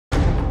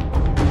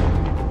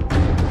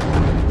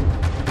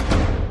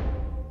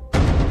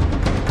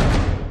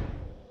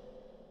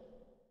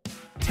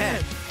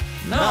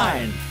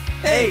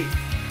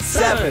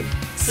7,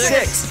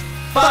 6,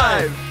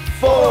 5,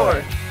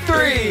 4,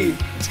 3,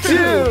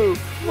 2,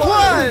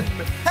 1.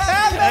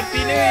 Happy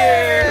New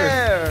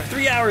Year!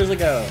 3 hours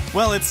ago.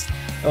 Well, it's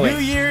New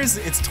Year's,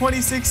 it's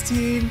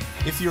 2016.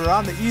 If you were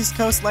on the East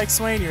Coast like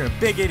Swain, you're a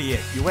big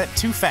idiot. You went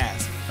too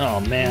fast. Oh,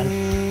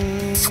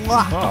 man.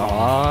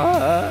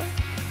 Aww.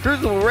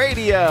 Crucible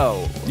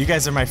Radio. You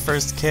guys are my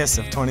first kiss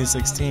of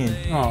 2016.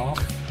 Aw.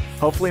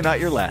 Hopefully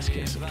not your last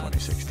kiss of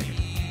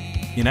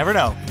 2016. You never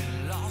know.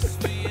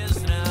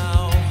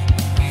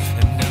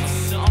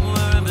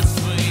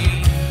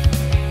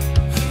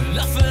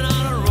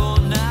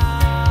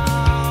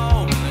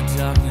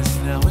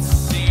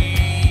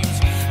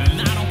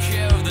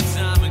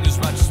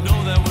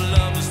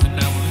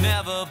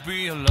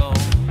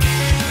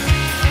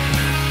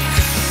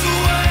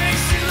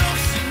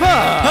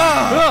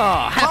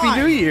 Happy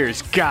New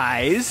Year's,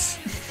 guys.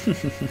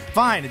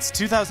 Fine, it's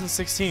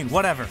 2016.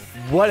 Whatever.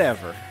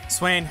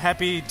 Swain,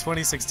 happy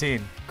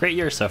 2016. Great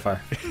year so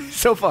far.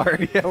 So far,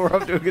 yeah, we're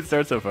off to a good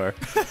start so far.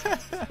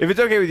 If it's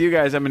okay with you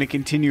guys, I'm going to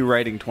continue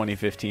writing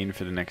 2015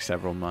 for the next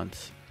several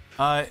months.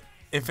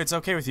 If it's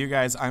okay with you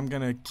guys, I'm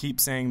going to keep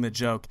saying the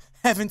joke,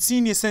 haven't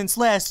seen you since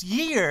last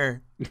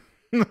year.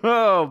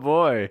 Oh,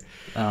 boy.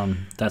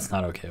 That's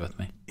not okay with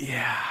me.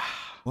 Yeah.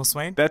 Well,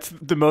 Swain? That's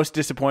the most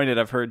disappointed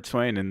I've heard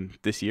Swain in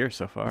this year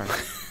so far.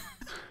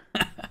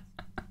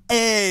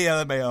 Hey,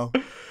 LMAO.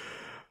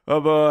 Oh,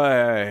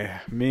 boy.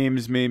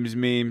 Memes.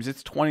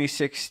 It's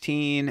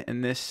 2016,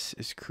 and this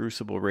is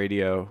Crucible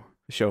Radio,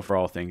 the show for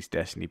all things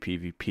Destiny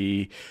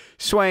PvP.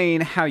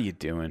 Swain, how you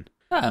doing?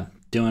 I'm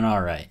doing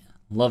all right.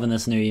 Loving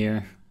this new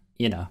year.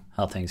 You know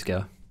how things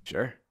go.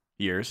 Sure.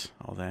 Years,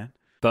 all that.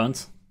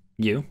 Bones,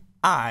 you?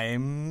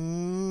 I'm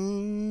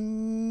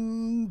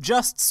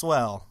just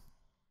swell.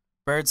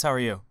 Birds, how are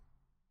you?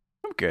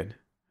 I'm good.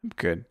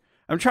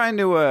 I'm trying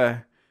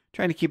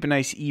to keep a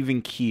nice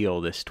even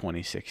keel this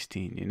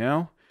 2016, you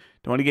know?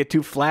 Don't want to get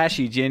too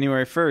flashy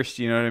January 1st,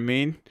 you know what I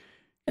mean?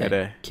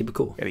 Gotta keep it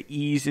cool. Gotta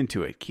ease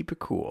into it. Keep it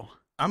cool.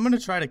 I'm going to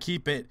try to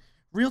keep it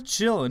real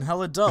chill and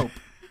hella dope.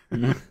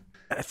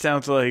 That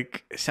sounds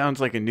like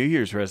a New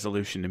Year's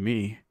resolution to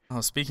me.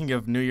 Oh, speaking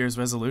of New Year's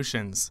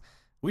resolutions,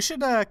 we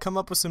should come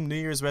up with some New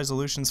Year's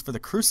resolutions for the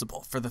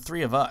Crucible, for the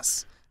three of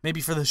us.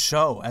 Maybe for the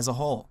show as a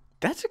whole.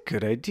 That's a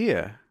good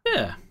idea.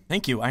 Yeah.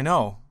 Thank you, I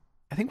know.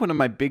 I think one of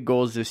my big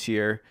goals this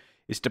year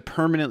is to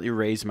permanently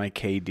raise my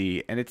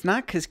KD. And it's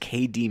not because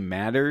KD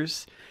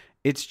matters.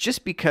 It's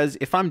just because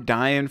if I'm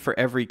dying for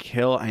every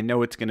kill, I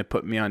know it's going to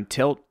put me on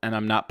tilt, and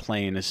I'm not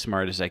playing as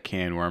smart as I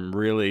can, where I'm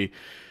really,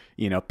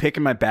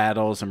 picking my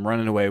battles. I'm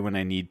running away when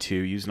I need to,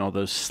 using all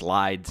those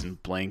slides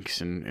and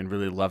blinks and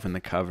really loving the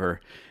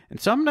cover.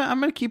 And so I'm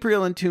gonna keep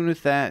real in tune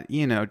with that,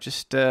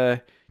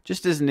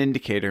 just as an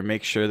indicator,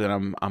 make sure that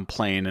I'm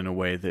playing in a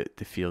way that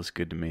feels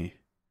good to me.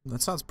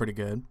 That sounds pretty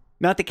good.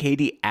 Not that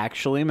KD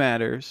actually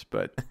matters,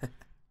 but...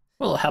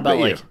 Well, how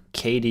about,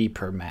 KD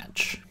per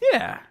match?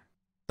 Yeah.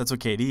 That's what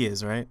KD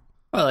is, right?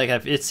 Well,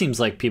 it seems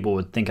like people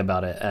would think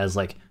about it as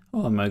I'm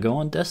going to go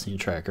on Destiny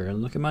Tracker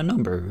and look at my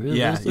number.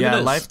 Yeah.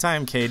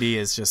 Lifetime KD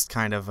is just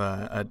kind of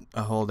a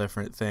whole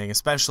different thing,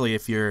 especially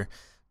if you're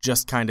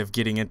just kind of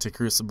getting into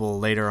Crucible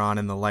later on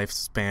in the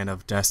lifespan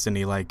of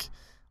Destiny, like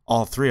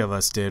all three of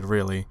us did,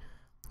 really.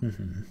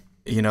 Mm-hmm.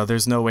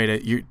 There's no way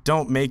you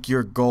don't make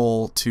your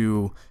goal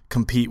to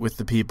compete with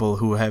the people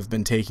who have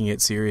been taking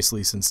it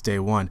seriously since day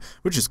one,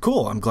 which is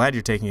cool. I'm glad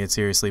you're taking it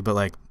seriously,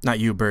 but not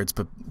you birds,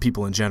 but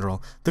people in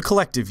general, the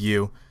collective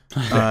you,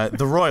 the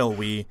royal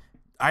we.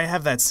 I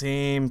have that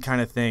same kind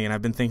of thing, and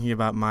I've been thinking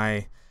about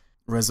my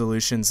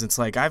resolutions. It's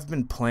I've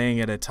been playing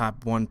at a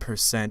top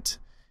 1%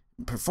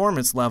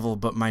 performance level,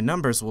 but my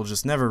numbers will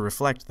just never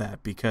reflect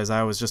that because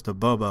I was just a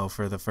bobo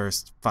for the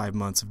first 5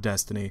 months of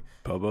Destiny.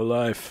 Bobo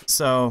life.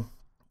 So,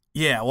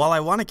 yeah, while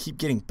I want to keep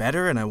getting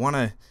better and I want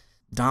to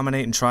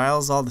dominate in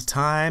trials all the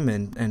time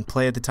and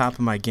play at the top of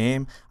my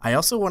game, I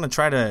also want to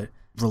try to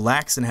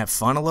relax and have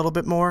fun a little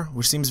bit more,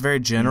 which seems very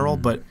general,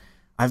 but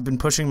I've been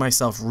pushing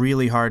myself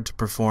really hard to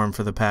perform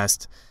for the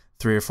past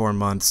 3 or 4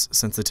 months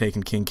since The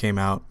Taken King came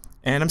out,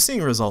 and I'm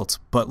seeing results,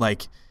 but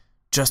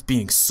just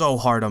being so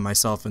hard on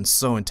myself and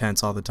so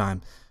intense all the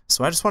time.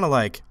 So I just want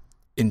to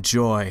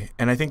enjoy,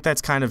 and I think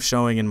that's kind of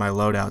showing in my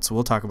loadout, so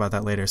we'll talk about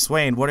that later.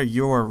 Swain, what are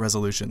your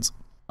resolutions?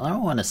 I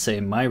don't want to say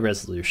my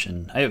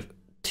resolution. I have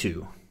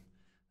two.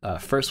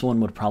 First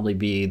one would probably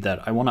be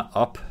that I want to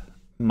up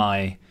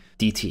my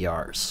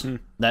DTRs.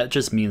 That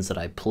just means that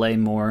I play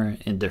more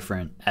in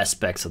different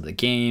aspects of the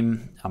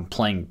game. I'm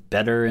playing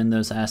better in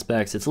those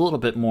aspects. It's a little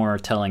bit more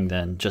telling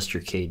than just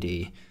your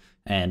KD.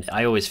 And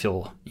I always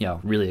feel,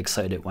 really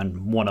excited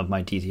when one of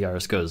my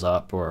DTRs goes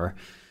up.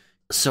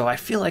 So I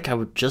feel like I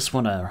would just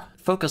want to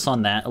focus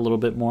on that a little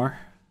bit more.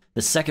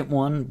 The second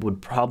one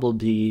would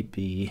probably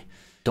be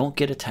don't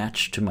get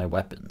attached to my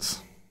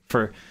weapons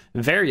for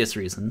various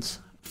reasons.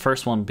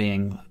 First one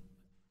being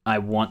I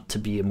want to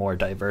be a more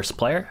diverse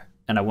player,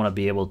 and I want to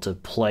be able to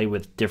play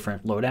with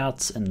different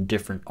loadouts and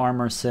different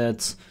armor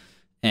sets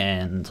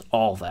and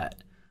all that.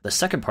 The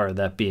second part of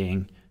that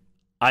being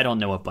I don't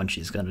know what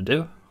Bungie's going to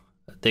do.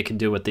 they could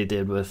do what they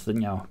did with,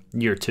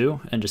 year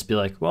 2 and just be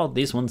like, well,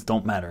 these ones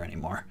don't matter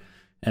anymore.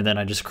 And then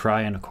I just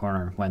cry in a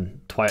corner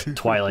when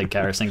Twilight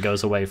Garrison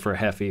goes away for a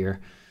half a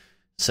year.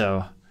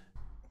 So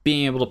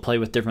being able to play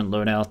with different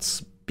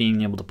loadouts,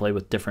 being able to play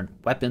with different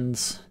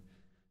weapons,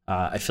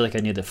 I feel like I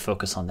need to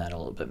focus on that a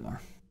little bit more.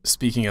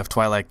 Speaking of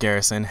Twilight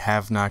Garrison,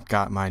 have not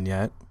got mine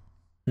yet.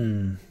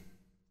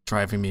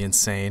 Driving me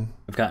insane.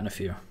 I've gotten a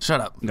few.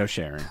 Shut up. No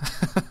sharing.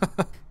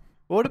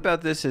 What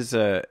about this as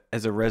a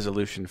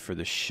resolution for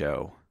the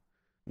show?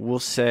 We'll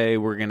say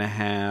we're going to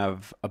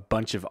have a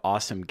bunch of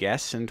awesome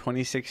guests in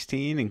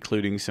 2016,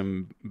 including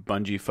some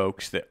Bungie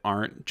folks that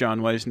aren't John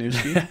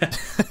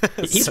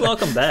Wisniewski. He's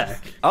welcome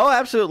back. Oh,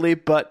 absolutely,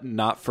 but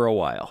not for a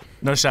while.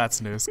 No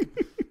shots, News.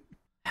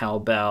 How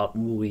about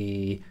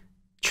we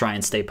try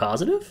and stay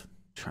positive?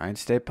 Try and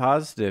stay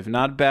positive.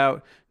 Not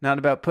about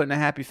putting a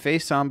happy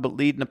face on, but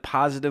leading a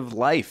positive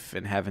life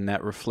and having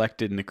that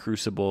reflected in the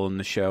Crucible and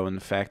the show and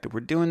the fact that we're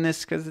doing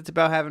this because it's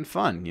about having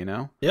fun, you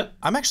know? Yep.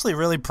 I'm actually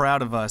really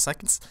proud of us.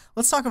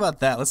 Let's talk about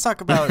that. Let's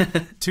talk about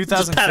 2015.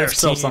 Just pat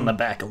ourselves on the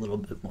back a little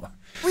bit more.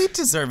 We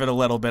deserve it a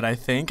little bit, I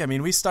think. I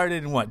mean, we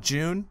started in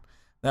June?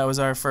 That was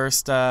our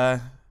first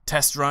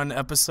test run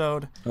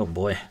episode. Oh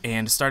boy.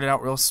 And started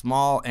out real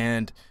small,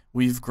 and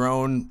we've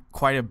grown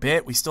quite a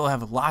bit. We still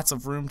have lots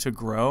of room to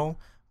grow.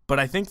 But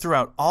I think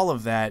throughout all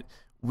of that,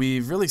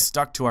 we've really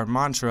stuck to our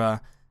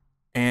mantra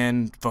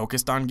and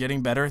focused on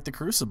getting better at the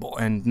Crucible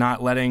and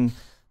not letting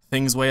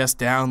things weigh us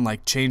down,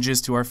 like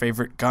changes to our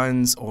favorite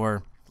guns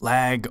or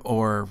lag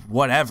or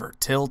whatever,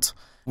 tilt.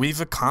 We've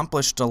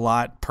accomplished a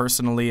lot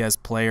personally as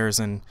players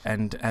and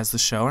as the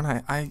show,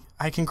 and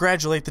I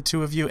congratulate the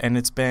two of you, and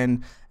it's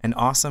been an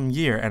awesome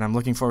year, and I'm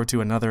looking forward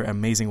to another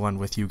amazing one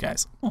with you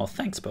guys. Oh,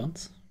 thanks,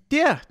 Bones.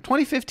 Yeah,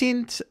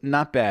 2015's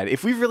not bad.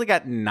 If we've really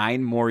got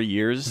 9 more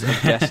years of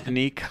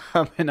Destiny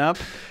coming up,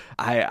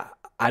 I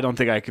don't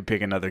think I could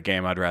pick another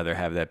game I'd rather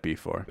have that be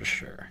for. For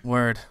sure.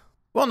 Word.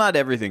 Well, not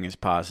everything is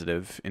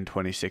positive in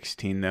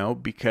 2016, though,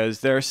 because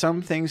there are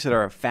some things that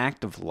are a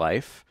fact of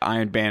life.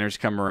 Iron Banners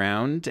come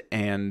around,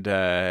 and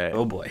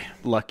oh boy,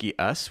 lucky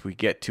us, we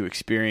get to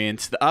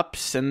experience the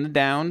ups and the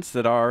downs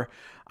that are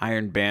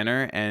Iron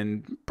Banner,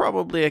 and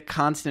probably a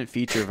constant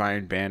feature of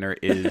Iron Banner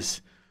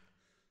is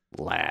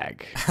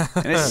lag.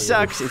 And it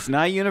sucks. It's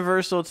not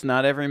universal. It's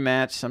not every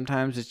match.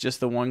 Sometimes it's just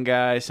the one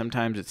guy.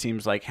 Sometimes it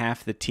seems like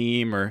half the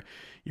team, or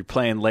you're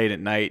playing late at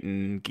night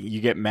and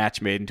you get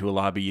match made into a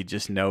lobby you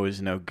just know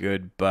is no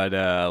good. But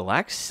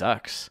lag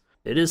sucks.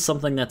 It is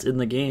something that's in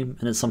the game,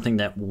 and it's something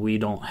that we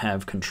don't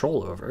have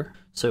control over.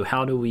 So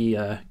how do we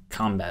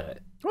combat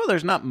it? Well,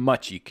 there's not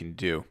much you can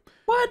do.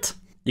 What?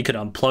 You could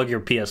unplug your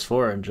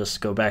PS4 and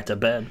just go back to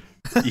bed.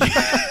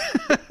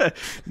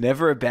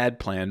 Never a bad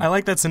plan. I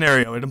like that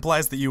scenario. It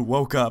implies that you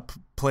woke up,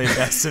 played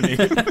Destiny.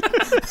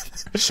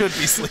 Should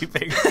be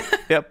sleeping.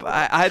 Yep,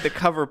 I had the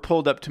cover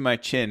pulled up to my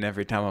chin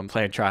every time I'm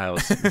playing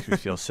Trials. It makes me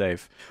feel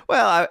safe.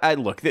 Well, I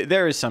look,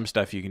 there is some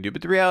stuff you can do,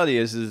 but the reality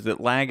is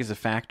that lag is a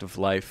fact of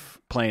life,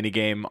 playing a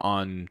game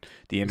on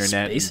the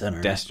internet,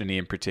 Destiny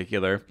in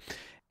particular.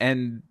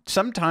 And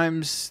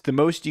sometimes the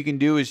most you can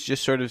do is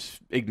just sort of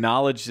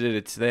acknowledge that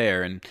it's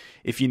there. And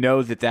if you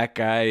know that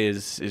guy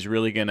is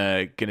really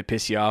gonna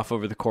piss you off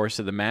over the course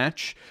of the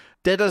match,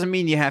 that doesn't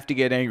mean you have to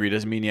get angry.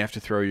 Doesn't mean you have to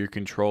throw your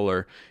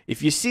controller.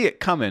 If you see it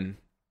coming,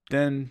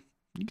 then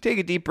you can take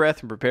a deep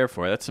breath and prepare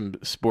for it. That's some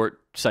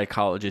sport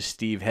psychologist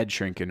Steve head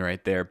shrinking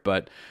right there.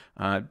 But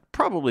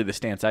probably the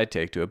stance I'd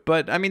take to it.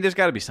 But I mean, there's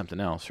got to be something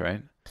else,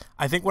 right?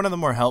 I think one of the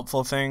more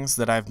helpful things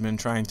that I've been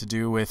trying to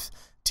do with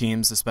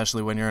teams,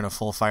 especially when you're in a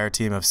full fire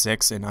team of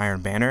 6 in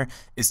Iron Banner,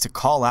 is to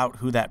call out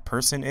who that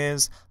person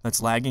is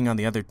that's lagging on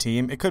the other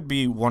team. It could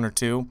be 1 or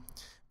 2,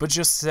 but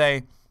just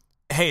say,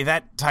 hey,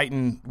 that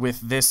Titan with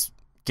this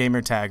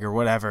gamer tag or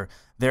whatever,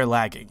 they're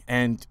lagging.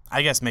 And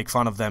I guess make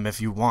fun of them if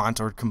you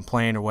want or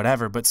complain or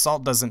whatever, but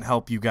Salt doesn't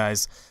help you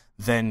guys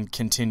then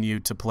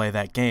continue to play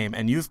that game.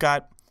 And you've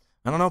got,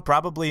 I don't know,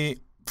 probably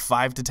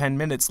 5 to 10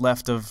 minutes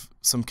left of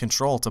some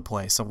control to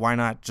play, so why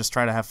not just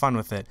try to have fun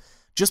with it?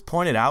 Just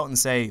point it out and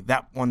say,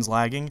 that one's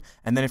lagging,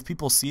 and then if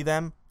people see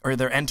them, or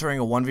they're entering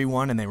a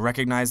 1v1 and they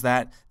recognize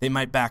that, they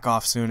might back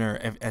off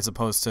sooner as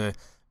opposed to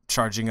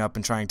charging up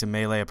and trying to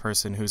melee a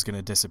person who's going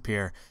to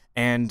disappear.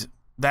 And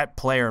that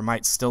player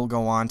might still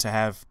go on to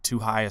have too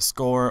high a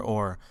score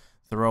or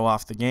throw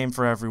off the game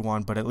for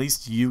everyone, but at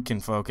least you can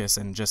focus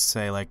and just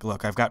say, like,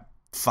 look, I've got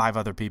 5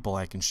 other people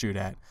I can shoot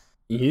at.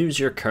 Use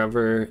your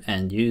cover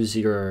and use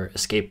your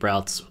escape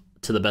routes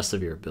to the best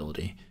of your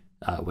ability.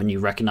 When you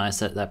recognize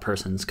that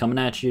person's coming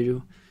at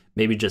you,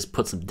 maybe just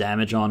put some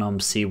damage on them,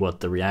 see what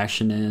the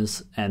reaction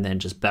is, and then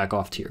just back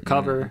off to your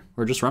cover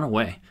or just run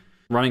away.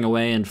 Running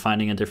away and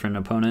finding a different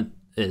opponent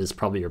is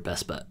probably your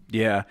best bet.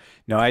 Yeah.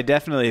 No, I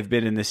definitely have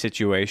been in this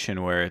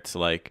situation where it's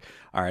like,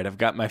 all right, I've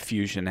got my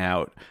fusion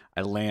out.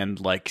 I land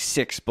like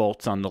 6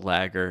 bolts on the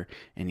lagger,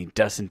 and he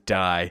doesn't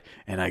die.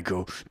 And I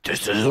go,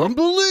 this is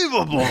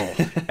unbelievable.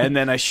 And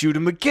then I shoot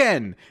him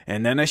again,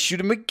 and then I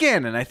shoot him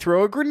again, and I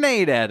throw a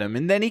grenade at him,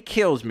 and then he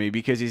kills me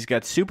because he's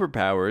got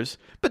superpowers.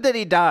 But then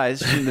he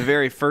dies from the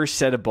very first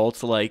set of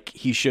bolts like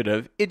he should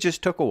have. It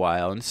just took a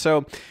while. And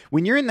so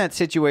when you're in that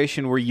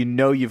situation where you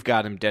know you've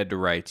got him dead to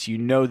rights, you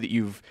know that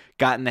you've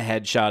gotten the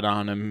headshot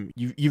on him,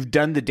 you've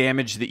done the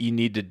damage that you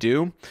need to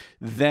do,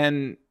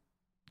 then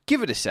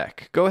give it a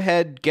sec. Go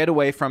ahead, get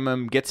away from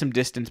him, get some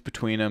distance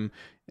between them.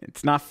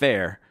 It's not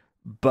fair,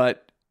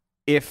 but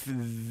if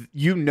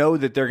you know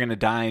that they're going to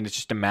die and it's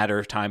just a matter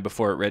of time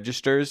before it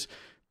registers,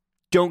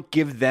 don't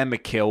give them a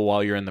kill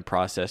while you're in the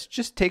process.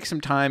 Just take some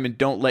time and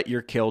don't let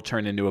your kill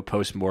turn into a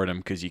post-mortem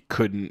because you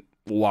couldn't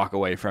walk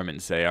away from it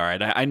and say, all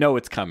right, I know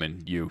it's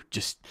coming. You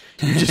just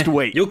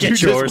wait. You'll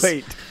get yours. Just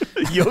wait.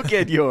 You'll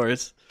get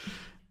yours.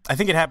 I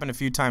think it happened a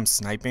few times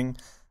sniping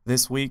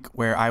this week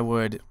where I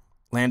would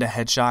land a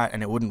headshot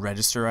and it wouldn't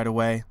register right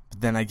away,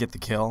 but then I get the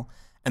kill.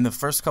 And the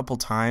first couple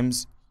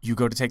times you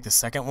go to take the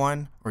second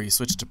one or you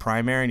switch to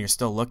primary and you're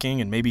still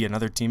looking and maybe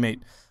another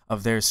teammate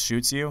of theirs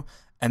shoots you.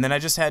 And then I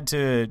just had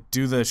to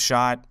do the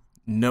shot,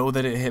 know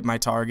that it hit my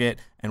target,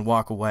 and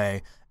walk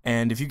away.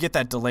 And if you get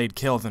that delayed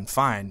kill, then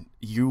fine.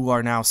 You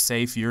are now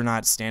safe. You're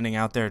not standing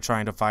out there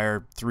trying to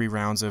fire 3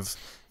 rounds of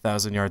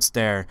 1,000-yard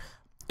stare.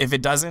 If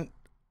it doesn't,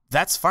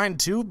 that's fine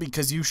too,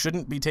 because you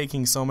shouldn't be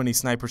taking so many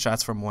sniper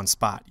shots from one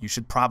spot. You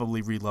should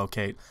probably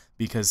relocate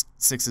because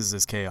 6s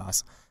is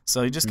chaos.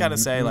 So you just got to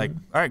say, like,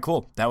 all right,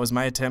 cool. That was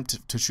my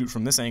attempt to shoot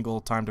from this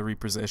angle, time to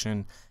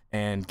reposition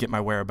and get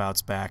my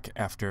whereabouts back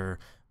after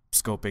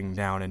scoping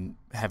down and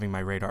having my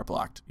radar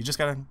blocked. You just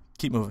got to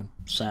keep moving.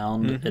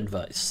 Sound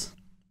advice.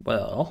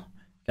 Well,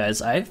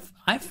 guys,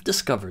 I've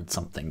discovered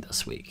something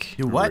this week.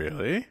 You what?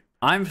 Really?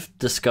 I've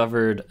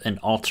discovered an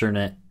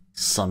alternate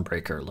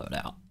Sunbreaker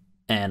loadout.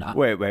 And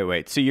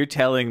Wait. So you're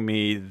telling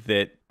me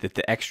that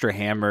the extra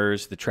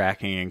hammers, the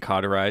tracking, and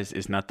cauterize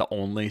is not the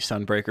only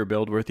Sunbreaker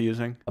build worth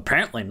using?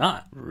 apparently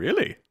not.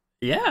 Really?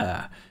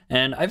 Yeah,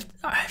 and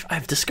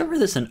I've discovered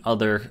this in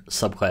other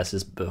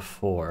subclasses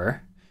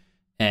before,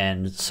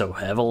 and so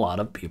have a lot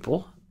of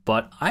people.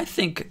 But I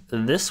think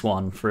this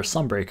one for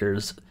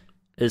Sunbreakers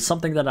is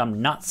something that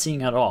I'm not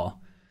seeing at all,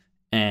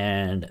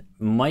 and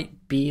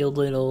might be a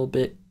little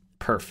bit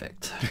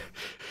perfect.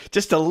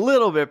 Just a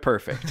little bit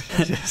perfect.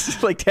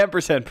 Just like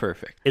 10%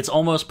 perfect. It's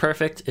almost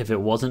perfect if it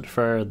wasn't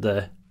for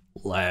the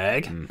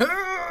lag.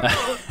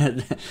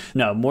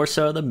 No, more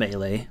so the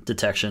melee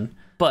detection.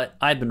 But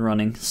I've been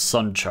running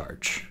Sun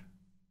Charge.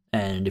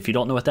 And if you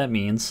don't know what that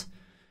means,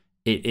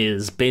 it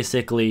is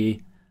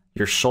basically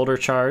your shoulder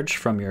charge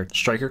from your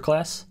striker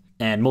class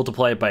and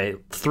multiply it by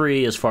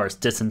 3 as far as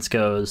distance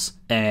goes.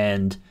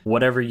 And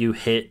whatever you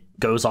hit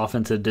goes off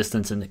into the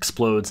distance and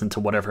explodes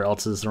into whatever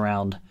else is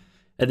around.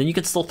 And then you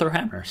can still throw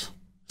hammers.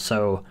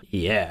 So,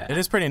 yeah. It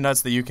is pretty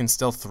nuts that you can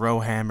still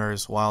throw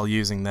hammers while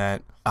using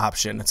that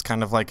option. It's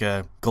kind of like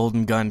a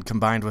golden gun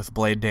combined with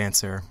Blade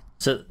Dancer.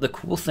 So the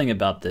cool thing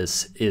about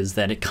this is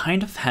that it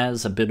kind of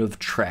has a bit of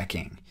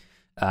tracking.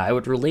 I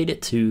would relate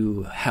it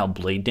to how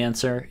Blade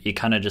Dancer, you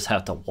kind of just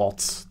have to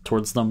waltz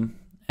towards them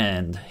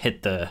and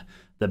hit the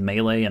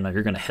melee and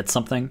you're going to hit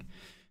something.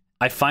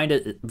 I find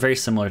it very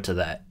similar to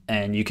that.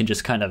 And you can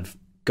just kind of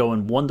go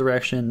in one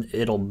direction,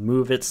 it'll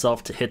move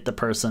itself to hit the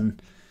person.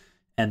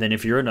 And then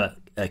if you're in a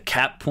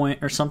cap point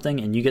or something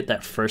and you get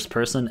that first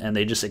person and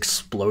they just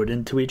explode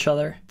into each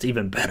other, it's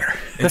even better.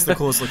 It's the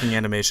coolest looking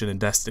animation in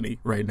Destiny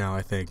right now,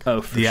 I think.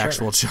 Oh, for the sure.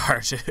 actual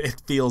charge.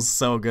 It feels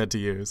so good to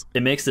use.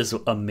 It makes this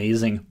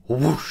amazing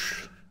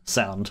whoosh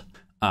sound.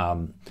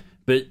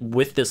 But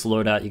with this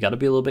loadout, you got to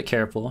be a little bit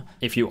careful.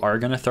 If you are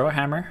going to throw a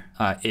hammer,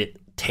 it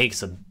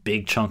takes a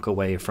big chunk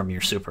away from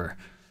your super.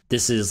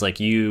 This is like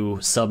you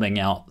subbing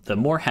out the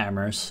more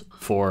hammers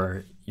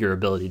for your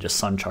ability to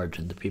sun charge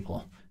into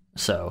people.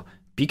 So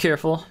be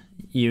careful.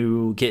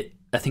 You get,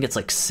 I think it's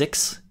like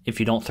 6 if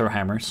you don't throw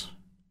hammers.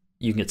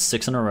 You can get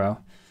 6 in a row.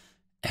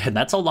 And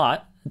that's a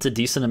lot. It's a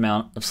decent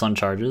amount of sun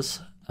charges.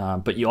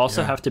 But you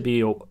also have to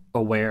be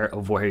aware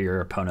of where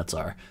your opponents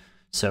are.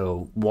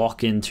 So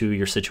walk into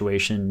your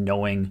situation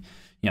knowing,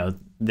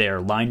 they're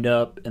lined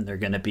up and they're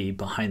going to be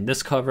behind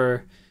this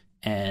cover.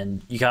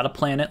 And you got to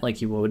plan it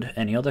like you would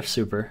any other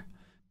super.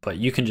 But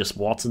you can just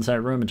waltz inside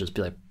a room and just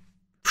be like,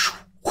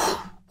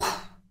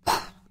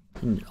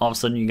 and all of a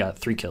sudden you got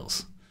 3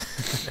 kills.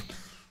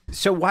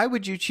 So why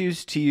would you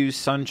choose to use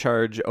Sun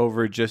Charge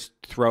over just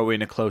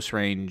throwing a close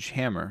range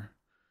hammer?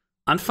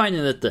 I'm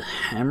finding that the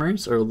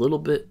hammers are a little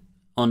bit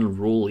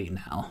unruly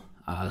now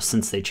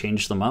since they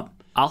changed them up.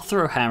 I'll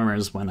throw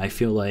hammers when I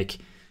feel like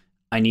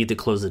I need to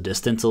close the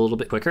distance a little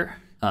bit quicker.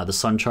 The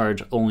Sun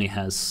Charge only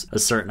has a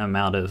certain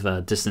amount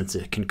of distance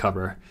it can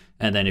cover.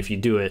 And then if you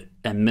do it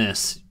and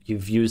miss,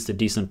 you've used a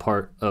decent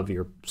part of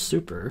your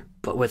super.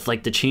 But with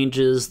like the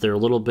changes, they're a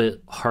little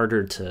bit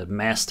harder to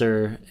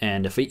master.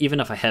 And even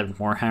if I had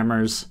more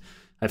hammers,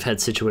 I've had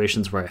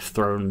situations where I've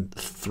thrown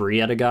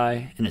 3 at a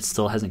guy and it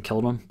still hasn't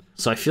killed him.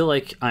 So I feel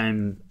like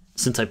I'm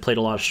since I played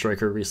a lot of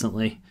Striker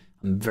recently,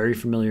 I'm very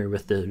familiar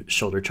with the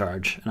shoulder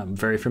charge, and I'm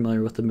very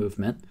familiar with the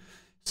movement.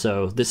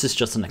 So this is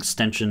just an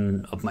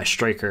extension of my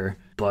Striker,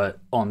 but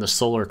on the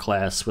Solar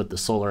class with the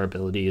Solar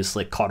abilities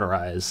like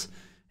Cauterize.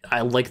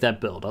 I like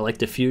that build. I like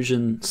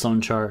Diffusion,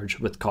 Sun Charge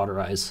with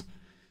Cauterize.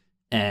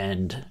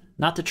 And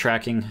not the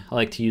tracking, I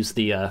like to use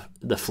the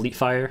Fleet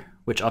Fire,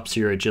 which ups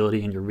your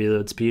agility and your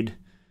reload speed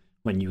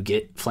when you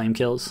get flame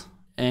kills.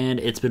 And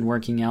it's been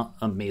working out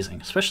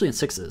amazing, especially in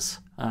 6s.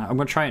 I'm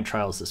going to try in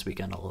Trials this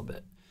weekend a little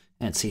bit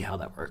and see how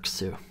that works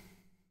too.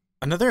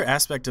 Another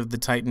aspect of the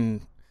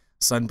Titan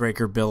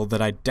Sunbreaker build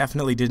that I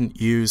definitely didn't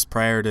use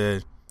prior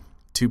to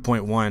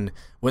 2.1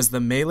 was the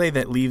melee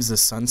that leaves a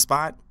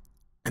sunspot.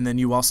 And then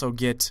you also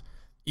get,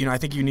 I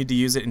think you need to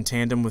use it in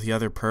tandem with the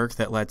other perk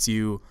that lets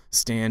you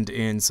stand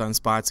in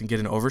sunspots and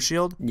get an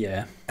overshield.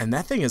 Yeah. And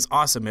that thing is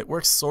awesome. It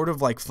works sort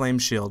of like Flame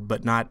Shield,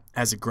 but not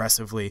as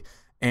aggressively.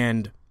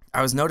 And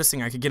I was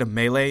noticing I could get a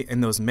melee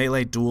in those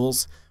melee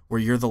duels where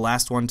you're the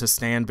last one to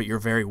stand, but you're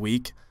very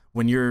weak.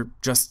 When you're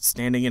just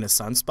standing in a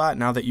sunspot,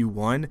 now that you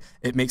won,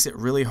 it makes it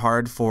really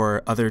hard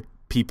for other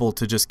people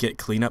to just get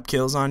cleanup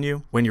kills on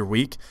you when you're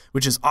weak,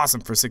 which is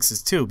awesome for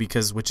 6s too,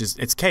 because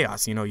it's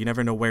chaos. You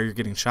never know where you're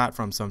getting shot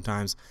from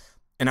sometimes.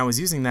 And I was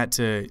using that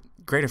to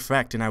great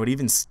effect, and I would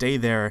even stay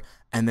there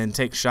and then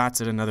take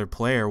shots at another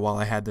player while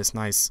I had this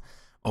nice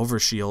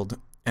overshield,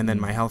 and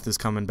then my health is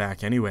coming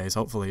back anyways,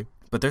 hopefully.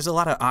 But there's a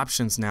lot of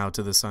options now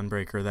to the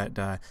Sunbreaker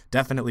that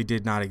definitely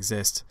did not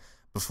exist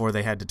before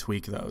they had to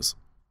tweak those.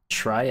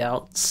 Try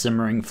out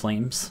Simmering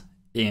Flames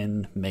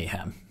in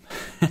Mayhem.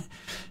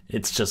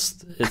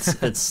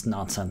 It's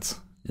nonsense.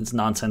 It's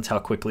nonsense how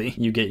quickly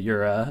you get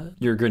your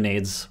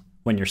grenades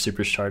when you're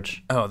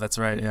supercharged. Oh, that's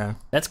right, yeah.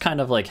 That's kind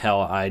of like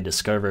how I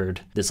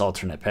discovered this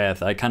alternate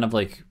path. I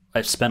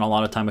spent a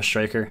lot of time with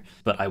Striker,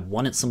 but I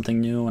wanted something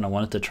new and I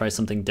wanted to try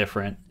something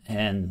different,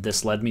 and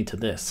this led me to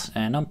this,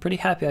 and I'm pretty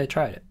happy I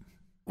tried it.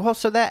 Well,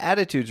 so that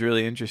attitude's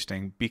really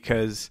interesting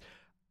because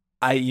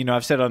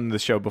I've said on the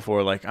show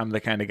before, like, I'm the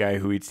kind of guy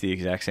who eats the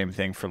exact same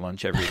thing for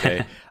lunch every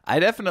day. I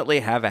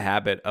definitely have a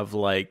habit of,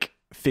 like,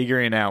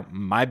 figuring out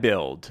my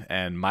build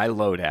and my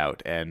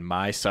loadout and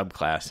my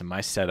subclass and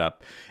my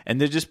setup, and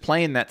they're just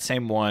playing that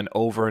same one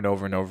over and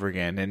over and over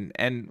again.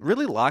 And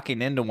really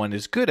locking into one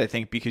is good, I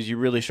think, because you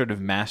really sort of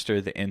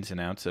master the ins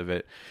and outs of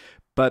it.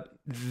 But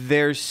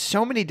there's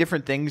so many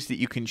different things that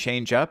you can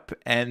change up,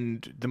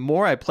 and the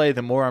more I play,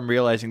 the more I'm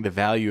realizing the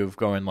value of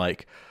going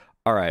like,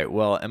 all right,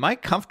 well, am I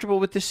comfortable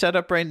with this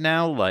setup right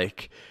now?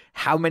 Like,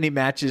 how many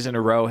matches in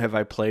a row have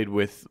I played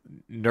with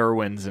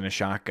Nerwins and a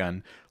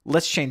shotgun?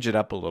 Let's change it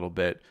up a little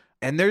bit.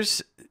 And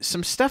there's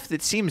some stuff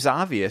that seems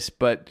obvious,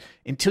 but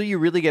until you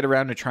really get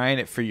around to trying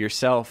it for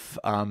yourself,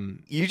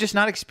 you're just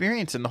not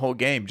experiencing the whole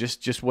game,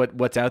 just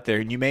what's out there.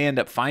 And you may end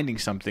up finding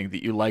something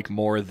that you like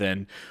more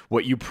than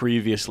what you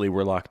previously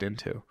were locked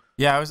into.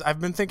 Yeah, I've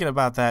been thinking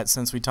about that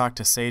since we talked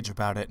to Sage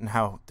about it, and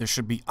how there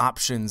should be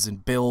options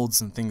and builds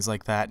and things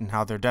like that, and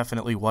how there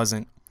definitely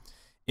wasn't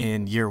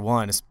in year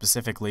one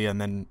specifically,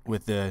 and then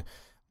with the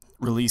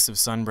release of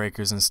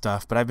Sunbreakers and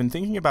stuff. But I've been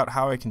thinking about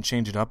how I can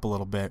change it up a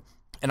little bit.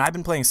 And I've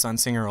been playing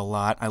Sunsinger a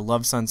lot. I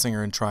love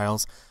Sunsinger in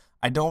Trials.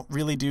 I don't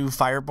really do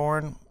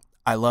Fireborn.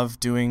 I love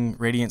doing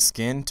Radiant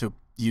Skin to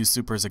use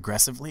supers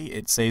aggressively.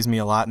 It saves me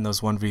a lot in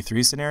those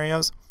 1v3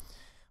 scenarios.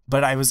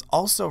 But I was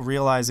also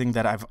realizing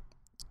that I've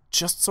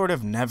just sort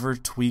of never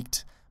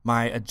tweaked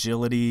my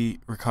agility,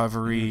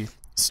 recovery,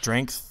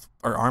 strength,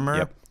 or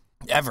armor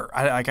ever.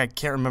 I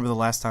can't remember the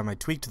last time I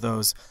tweaked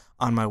those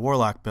on my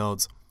Warlock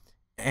builds.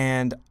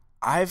 And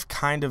I've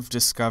kind of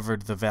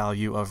discovered the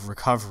value of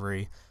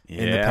recovery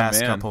in the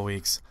past couple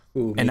weeks.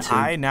 Ooh, and too.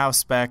 I now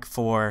spec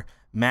for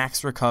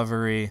max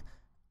recovery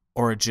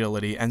or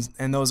agility.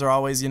 And those are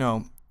always,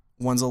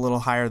 one's a little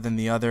higher than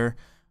the other.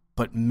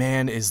 But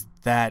man, is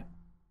that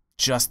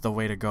just the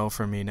way to go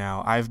for me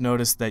now. I've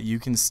noticed that you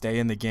can stay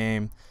in the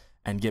game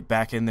and get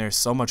back in there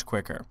so much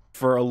quicker.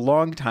 For a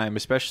long time,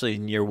 especially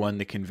in year one,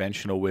 the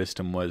conventional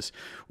wisdom was,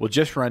 well,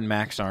 just run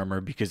max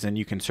armor because then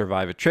you can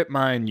survive a trip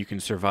mine, you can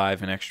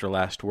survive an extra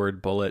last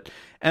word bullet.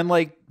 And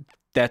like,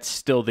 that's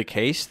still the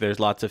case.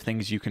 There's lots of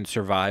things you can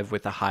survive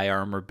with a high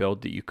armor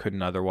build that you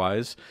couldn't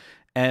otherwise.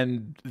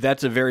 And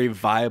that's a very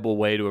viable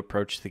way to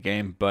approach the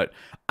game. But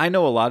I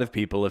know a lot of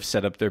people have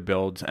set up their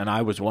builds, and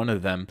I was one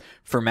of them,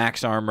 for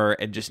max armor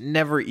and just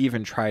never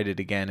even tried it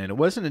again. And it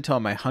wasn't until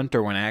my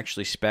Hunter, when I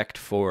actually spec'd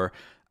for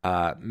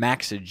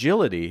max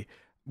agility,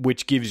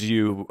 which gives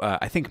you,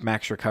 I think,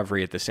 max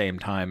recovery at the same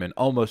time and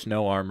almost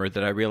no armor,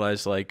 that I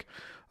realized, like,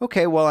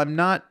 okay, well, I'm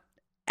not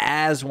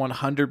as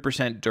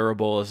 100%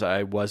 durable as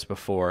I was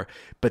before,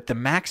 but the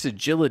max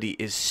agility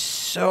is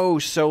so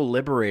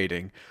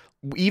liberating.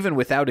 Even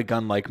without a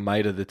gun like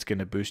Mida that's going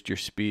to boost your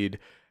speed,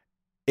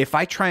 if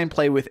I try and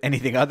play with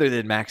anything other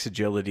than max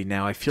agility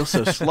now, I feel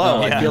so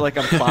slow. Yeah. I feel like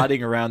I'm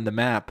plodding around the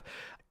map.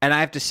 And I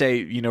have to say,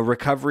 you know,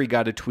 recovery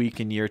got a tweak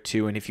in year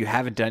 2. And if you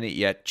haven't done it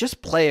yet,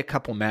 just play a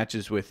couple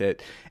matches with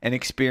it and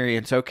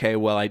experience, okay,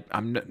 well,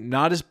 I'm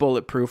not as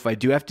bulletproof. I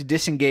do have to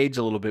disengage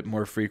a little bit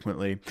more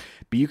frequently.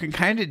 But you can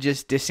kind of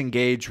just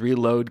disengage,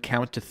 reload,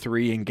 count to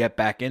 3, and get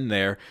back in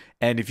there.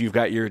 And if you've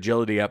got your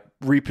agility up,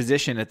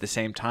 reposition at the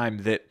same time.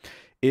 That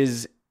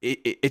is...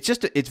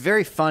 It's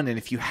very fun, and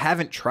if you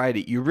haven't tried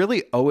it, you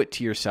really owe it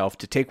to yourself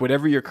to take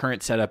whatever your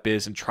current setup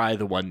is and try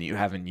the one that you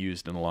haven't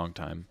used in a long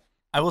time.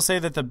 I will say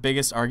that the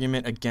biggest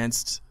argument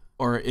against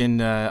or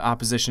in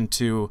opposition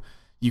to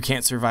you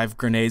can't survive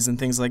grenades and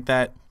things like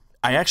that,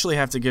 I actually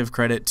have to give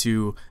credit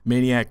to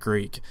Maniac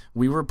Greek.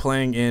 We were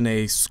playing in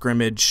a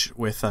scrimmage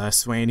with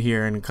Swain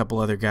here and a couple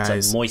other guys.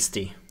 It's like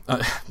Moisty.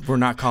 We're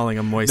not calling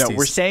them moisties. No,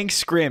 we're saying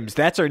scrims.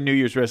 That's our New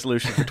Year's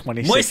resolution for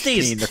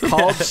 2016. They're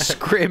called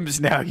scrims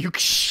now. You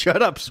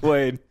shut up,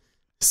 Swain.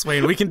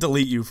 Swain, we can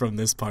delete you from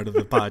this part of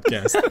the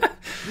podcast.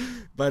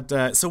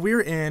 But so we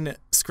were in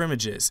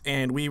scrimmages,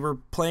 and we were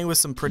playing with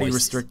some pretty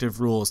restrictive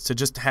rules to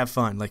just have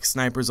fun, like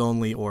snipers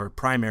only or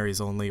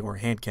primaries only or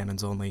hand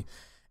cannons only.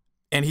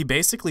 And he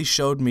basically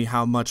showed me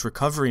how much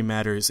recovery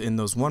matters in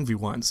those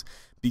 1v1s,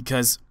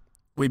 because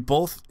we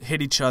both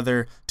hit each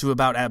other to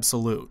about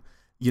absolute.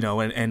 You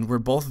know, and we're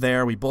both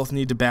there. We both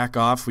need to back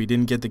off. We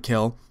didn't get the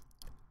kill.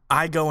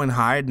 I go and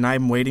hide, and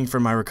I'm waiting for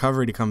my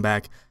recovery to come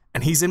back,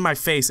 and he's in my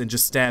face and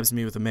just stabs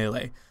me with a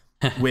melee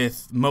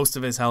with most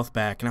of his health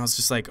back. And I was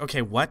just like,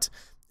 okay, what?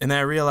 And then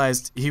I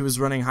realized he was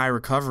running high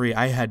recovery.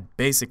 I had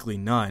basically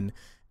none,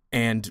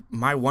 and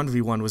my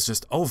 1v1 was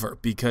just over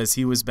because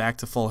he was back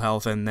to full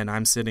health, and then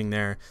I'm sitting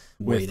there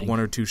with 1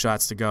 or 2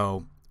 shots to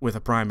go with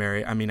a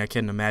primary. I mean, I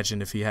couldn't imagine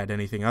if he had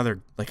anything other,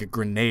 like a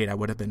grenade, I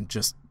would have been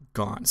just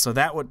gone. So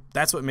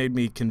that's what made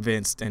me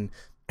convinced. And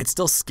it's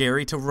still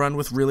scary to run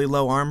with really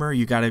low armor.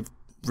 You got to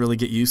really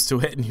get used to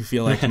it, and you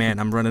feel like, man,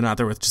 I'm running out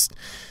there with just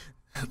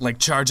like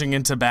charging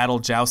into battle,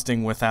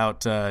 jousting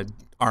without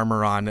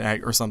armor on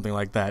or something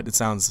like that. It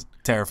sounds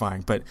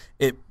terrifying, but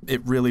it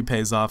really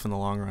pays off in the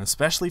long run,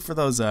 especially for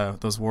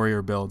those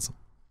warrior builds.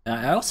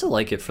 I also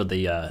like it for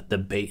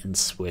the bait and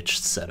switch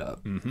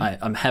setup. Mm-hmm.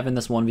 I'm having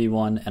this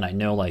 1v1, and I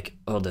know, like,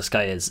 oh, this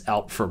guy is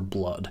out for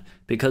blood,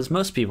 because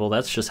most people,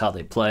 that's just how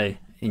they play,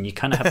 and you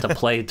kind of have to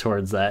play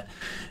towards that.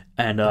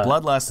 And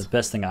bloodlust. The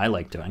best thing I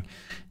like doing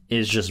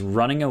is just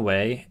running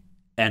away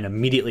and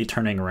immediately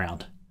turning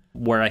around,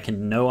 where I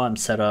can know I'm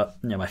set up,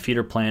 you know, my feet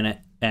are planted,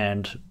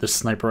 and the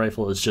sniper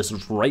rifle is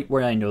just right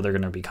where I know they're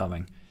going to be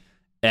coming.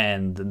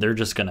 And they're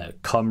just going to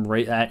come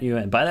right at you.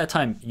 And by that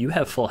time, you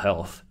have full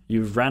health.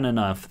 You've ran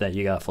enough that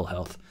you got full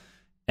health.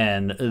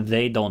 And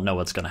they don't know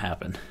what's going to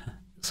happen.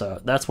 So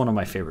that's one of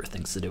my favorite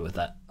things to do with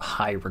that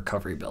high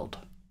recovery build.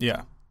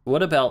 Yeah.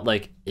 What about,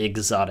 like,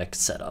 exotic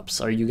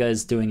setups? Are you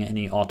guys doing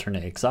any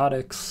alternate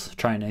exotics?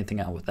 Trying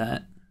anything out with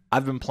that?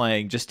 I've been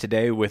playing just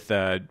today with,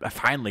 I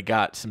finally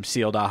got some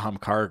sealed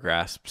Ahamkara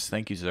grasps,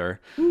 thank you,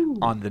 sir,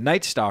 on the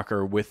Night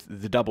Stalker with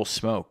the double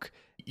smoke.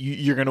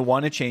 You're going to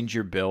want to change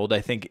your build. I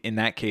think in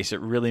that case,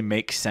 it really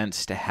makes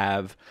sense to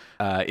have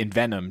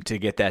Envenom to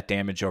get that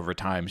damage over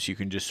time, so you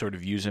can just sort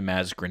of use him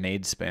as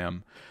grenade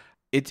spam.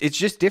 It's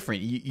just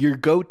different. Your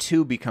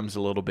go-to becomes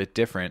a little bit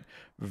different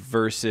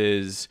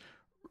versus,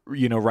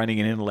 you know, running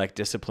an intellect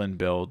discipline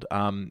build.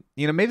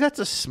 You know, maybe that's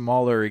a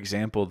smaller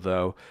example,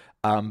 though.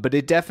 But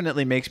it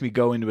definitely makes me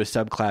go into a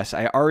subclass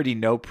I already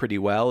know pretty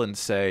well and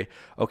say,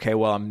 okay,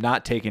 well, I'm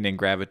not taking in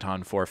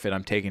Graviton Forfeit.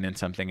 I'm taking in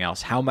something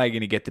else. How am I going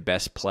to get the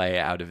best play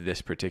out of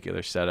this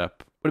particular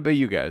setup? What about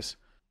you guys?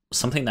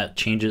 Something that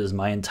changes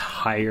my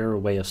entire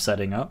way of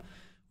setting up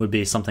would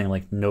be something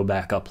like no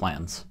backup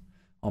plans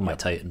on my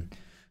Titan.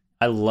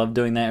 I love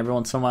doing that every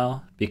once in a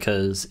while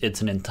because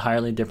it's an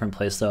entirely different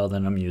playstyle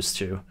than I'm used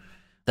to.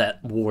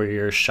 That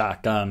warrior,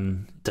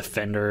 shotgun,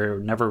 defender,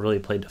 never really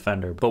played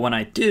defender. But when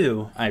I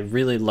do, I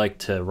really like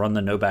to run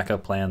the no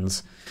backup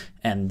plans,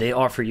 and they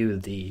offer you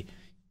the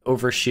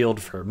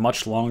overshield for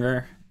much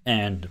longer,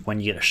 and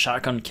when you get a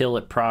shotgun kill,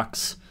 it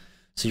procs.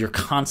 So you're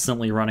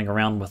constantly running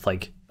around with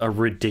like a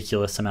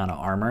ridiculous amount of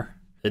armor.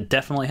 It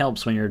definitely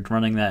helps when you're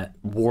running that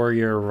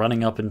warrior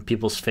running up in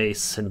people's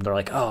face, and they're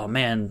like, oh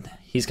man,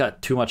 he's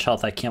got too much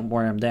health, I can't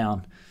wear him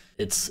down.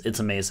 It's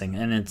amazing,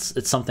 and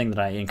it's something that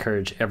I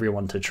encourage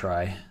everyone to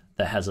try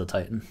that has a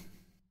Titan.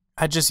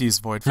 I just use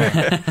Void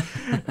Fang.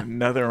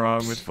 Nothing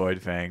wrong with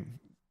Void Fang.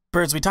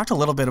 Birds, we talked a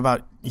little bit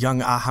about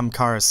young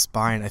Ahamkara's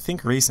spine, I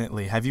think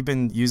recently. Have you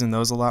been using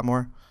those a lot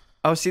more?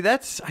 Oh, see, I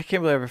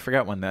can't believe I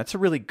forgot one. That's a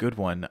really good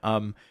one.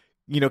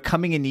 You know,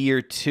 coming in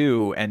year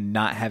 2 and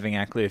not having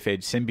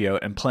Acleophage Symbiote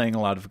and playing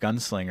a lot of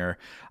Gunslinger,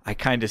 I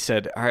kind of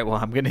said, all right, well,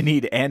 I'm going to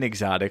need an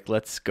exotic.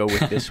 Let's go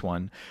with this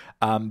one.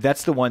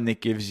 That's the one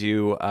that gives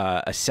you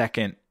a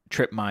second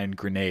trip mine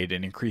grenade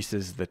and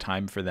increases the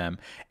time for them.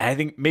 And I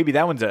think maybe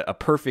that one's a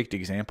perfect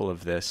example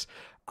of this.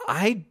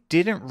 I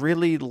didn't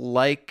really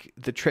like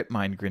the trip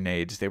mine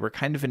grenades. They were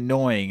kind of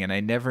annoying, and I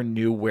never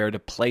knew where to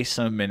place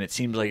them, and it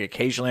seems like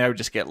occasionally I would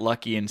just get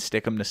lucky and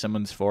stick them to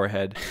someone's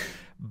forehead.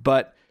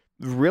 But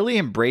really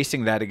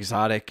embracing that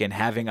exotic and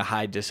having a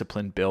high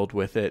discipline build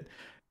with it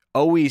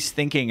always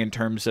thinking in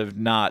terms of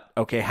not,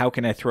 okay, how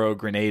can I throw a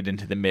grenade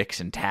into the mix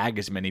and tag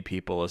as many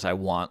people as I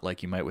want,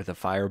 like you might with a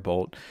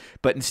firebolt,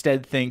 but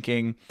instead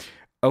thinking,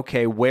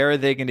 okay, where are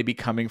they going to be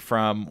coming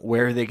from?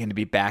 Where are they going to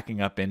be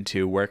backing up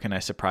into? Where can I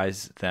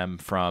surprise them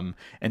from?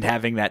 And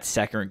having that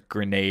second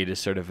grenade as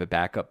sort of a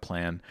backup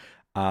plan.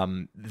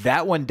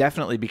 That one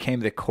definitely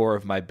became the core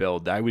of my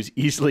build. I was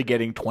easily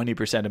getting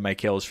 20% of my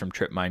kills from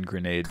trip mine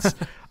grenades,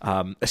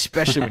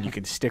 especially when you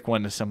can stick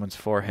one to someone's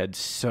forehead.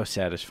 So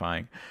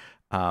satisfying.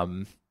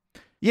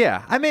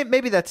 Yeah, I mean,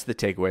 maybe that's the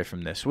takeaway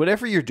from this.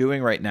 Whatever you're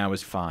doing right now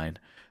is fine.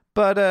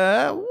 But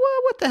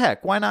what the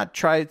heck? Why not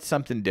try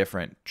something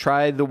different?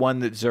 Try the one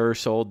that Zur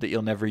sold that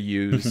you'll never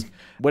use.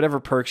 Whatever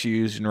perks you're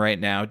using right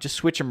now, just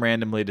switch them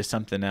randomly to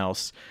something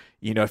else.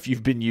 You know, if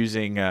you've been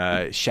using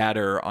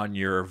Shatter on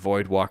your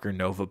Voidwalker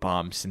Nova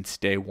Bomb since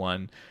day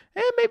one,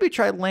 maybe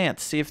try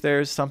Lance, see if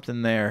there's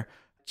something there.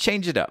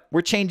 Change it up.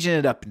 We're changing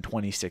it up in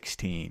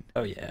 2016.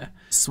 Oh, yeah.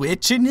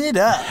 Switching it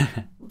up.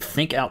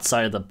 Think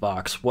outside of the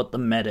box, what the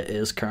meta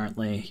is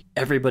currently.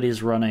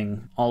 Everybody's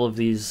running all of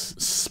these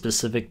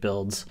specific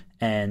builds,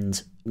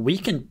 and we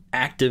can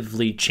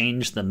actively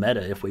change the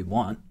meta if we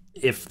want,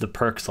 if the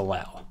perks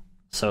allow.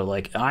 So,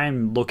 like,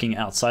 I'm looking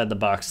outside the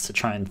box to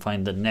try and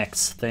find the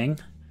next thing,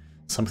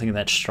 something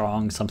that's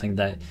strong, something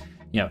that,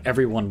 you know,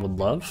 everyone would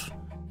love,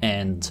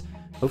 and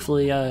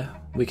hopefully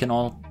we can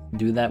all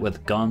do that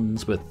with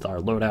guns, with our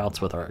loadouts,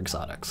 with our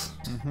exotics.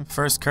 Mm-hmm.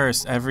 First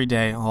curse every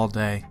day, all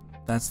day.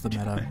 That's the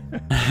meta.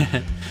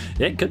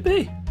 It could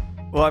be.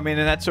 Well, I mean,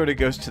 and that sort of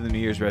goes to the New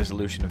Year's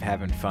resolution of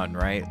having fun,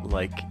 right?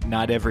 Like,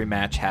 not every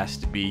match has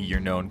to be your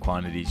known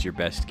quantities, your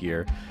best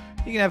gear.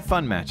 You can have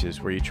fun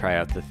matches where you try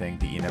out the thing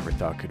that you never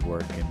thought could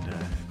work and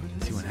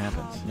see what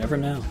happens. Never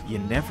know. You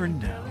never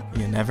know.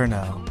 You never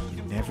know.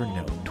 You never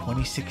know.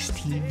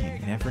 2016, you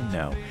never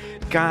know.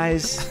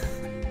 Guys...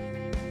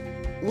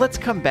 Let's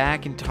come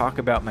back and talk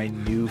about my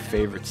new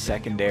favorite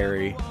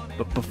secondary.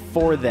 But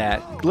before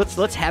that,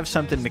 let's have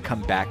something to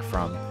come back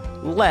from.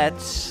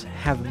 Let's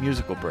have a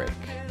musical break.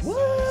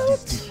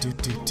 What? Can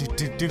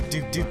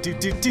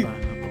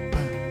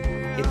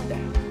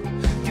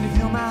you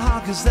feel my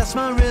heart? 'Cause that's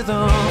my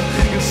rhythm.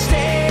 You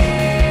stay.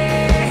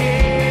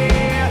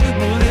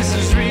 Well, this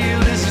is real.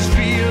 Let's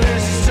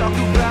just talk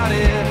about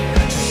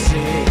it.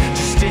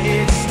 Just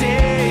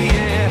stay.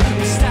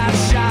 Yeah. Stop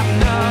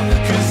shouting up.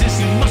 'Cause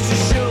this must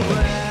just show.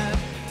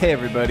 Hey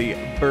everybody,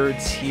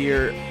 Birds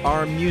here.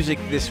 Our music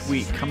this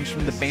week comes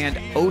from the band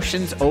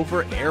Oceans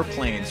Over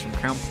Airplanes from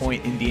Crown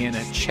Point,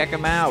 Indiana. Check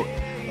them out.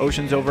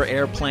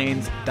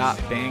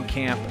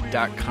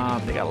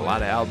 oceansover.airplanes.bandcamp.com. They got a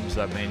lot of albums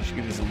up, man. You should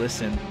give these a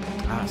listen.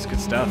 It's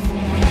good stuff.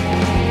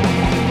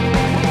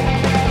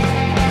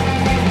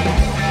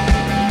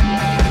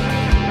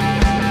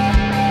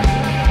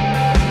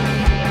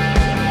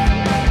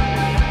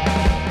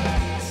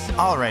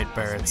 All right,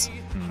 Birds.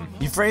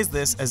 You phrased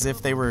this as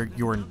if they were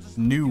your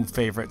new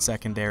favorite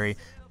secondary,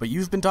 but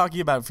you've been talking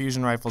about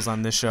fusion rifles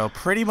on this show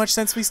pretty much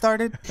since we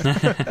started.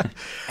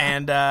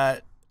 And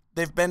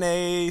they've been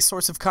a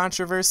source of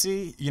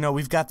controversy. You know,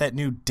 we've got that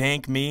new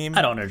dank meme.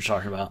 I don't know what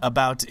you're talking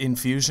about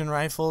infusion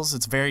rifles.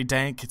 It's very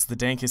dank. It's the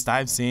dankest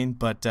I've seen,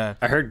 but...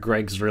 I heard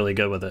Greg's really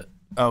good with it.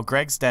 Oh,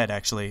 Greg's dead,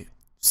 actually.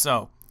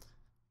 So,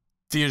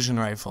 fusion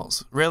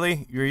rifles.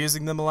 Really? You're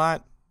using them a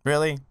lot?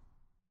 Really?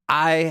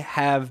 I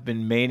have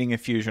been maining a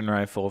fusion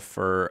rifle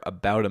for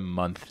about a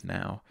month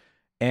now,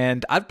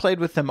 and I've played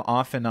with them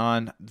off and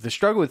on. The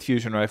struggle with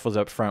fusion rifles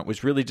up front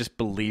was really just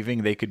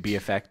believing they could be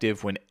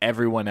effective when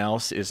everyone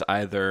else is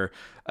either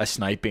a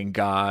sniping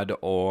god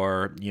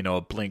or, you know,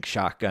 a blink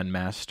shotgun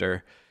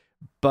master.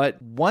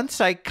 But once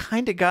I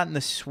kind of got in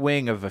the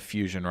swing of a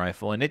fusion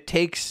rifle, and it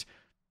takes...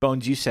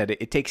 Bones, you said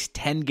it takes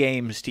 10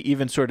 games to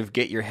even sort of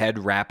get your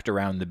head wrapped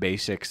around the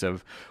basics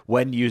of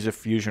when to use a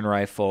fusion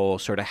rifle,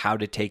 sort of how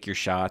to take your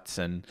shots.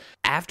 And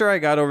after I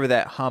got over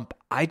that hump,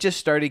 I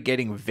just started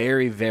getting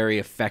very, very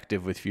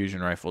effective with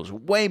fusion rifles,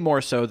 way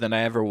more so than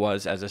I ever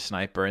was as a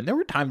sniper. And there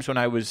were times when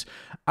I was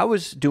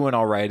doing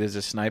all right as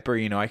a sniper.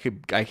 You know, I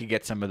could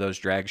get some of those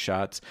drag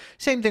shots.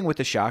 Same thing with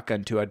the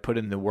shotgun too. I'd put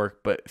in the work,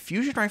 but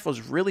fusion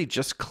rifles really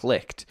just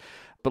clicked.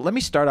 But let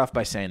me start off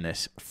by saying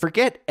this.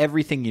 Forget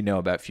everything you know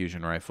about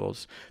fusion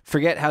rifles.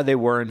 Forget how they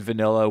were in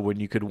vanilla when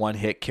you could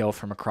one-hit kill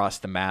from across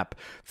the map.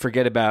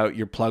 Forget about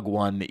your plug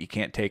one that you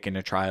can't take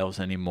into trials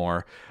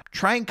anymore.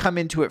 Try and come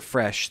into it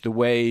fresh, the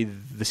way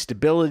the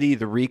stability,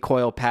 the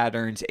recoil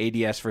patterns,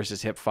 ADS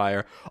versus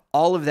hipfire,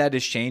 all of that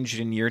has changed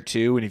in year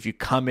two. And if you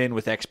come in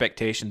with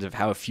expectations of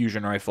how a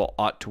fusion rifle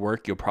ought to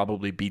work, you'll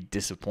probably be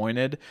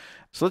disappointed.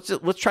 So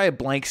let's try a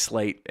blank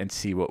slate and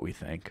see what we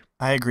think.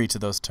 I agree to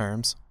those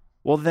terms.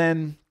 Well,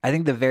 then, I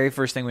think the very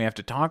first thing we have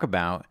to talk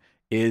about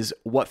is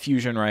what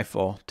fusion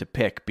rifle to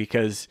pick,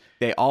 because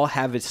they all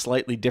have a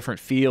slightly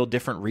different feel,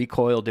 different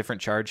recoil, different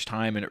charge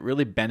time, and it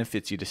really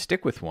benefits you to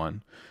stick with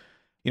one.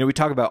 You know, we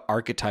talk about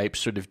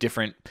archetypes, sort of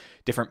different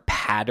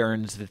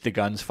patterns that the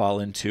guns fall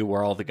into,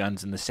 where all the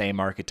guns in the same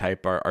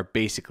archetype are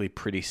basically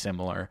pretty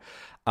similar.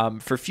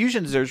 For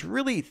fusions, there's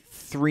really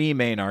three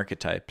main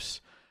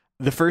archetypes.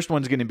 The first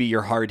one's going to be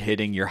your hard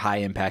hitting, your high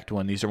impact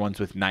one. These are ones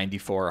with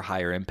 94 or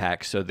higher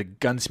impact. So the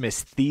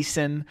Gunsmith's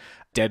Thiessen,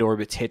 Dead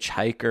Orbit's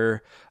Hitchhiker,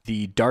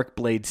 the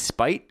Darkblade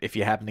Spite, if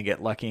you happen to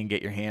get lucky and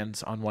get your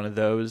hands on one of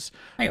those.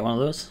 I got one of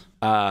those.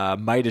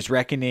 Midas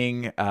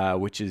Reckoning,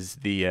 which is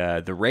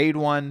the raid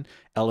one,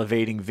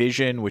 Elevating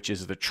Vision, which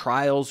is the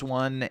Trials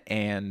one,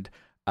 and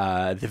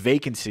the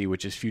Vacancy,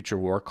 which is Future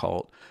War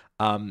Cult.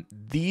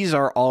 These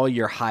are all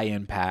your high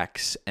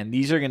impacts, and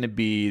these are going to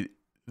be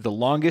the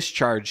longest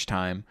charge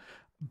time,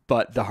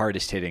 but the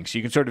hardest hitting. So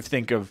you can sort of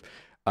think of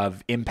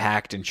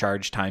impact and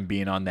charge time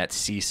being on that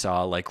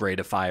seesaw like rate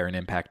of fire and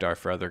impact are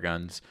for other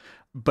guns.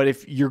 But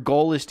if your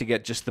goal is to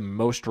get just the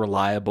most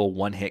reliable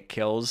one-hit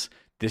kills,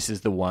 this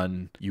is the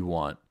one you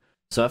want.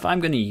 So if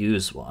I'm going to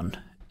use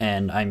one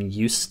and I'm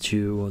used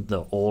to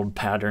the old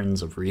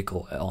patterns of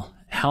recoil,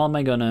 how am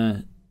I going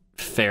to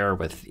fare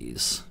with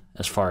these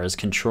as far as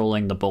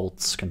controlling the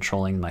bolts,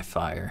 controlling my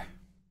fire?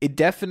 It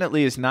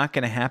definitely is not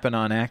going to happen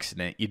on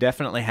accident. You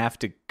definitely have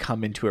to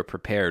come into it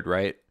prepared,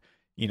 right?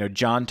 You know,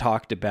 John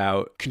talked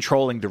about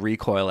controlling the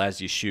recoil as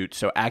you shoot,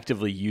 so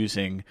actively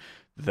using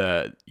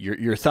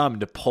your thumb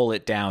to pull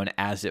it down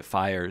as it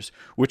fires,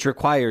 which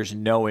requires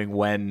knowing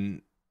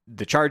when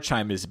the charge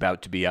time is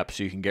about to be up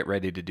so you can get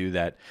ready to do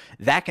that.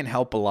 That can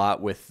help a lot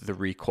with the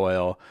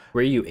recoil.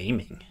 Where are you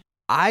aiming?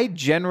 I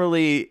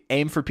generally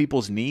aim for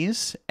people's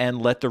knees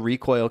and let the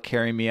recoil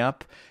carry me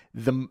up.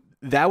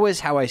 That was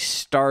how I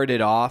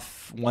started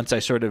off once I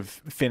sort of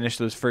finished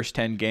those first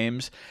 10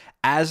 games.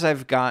 As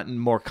I've gotten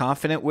more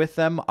confident with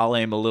them, I'll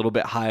aim a little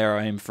bit higher.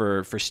 I aim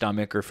for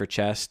stomach or for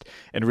chest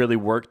and really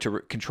work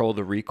to control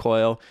the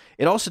recoil.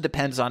 It also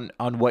depends on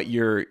what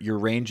your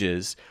range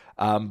is.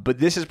 But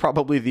this is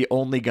probably the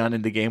only gun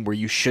in the game where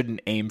you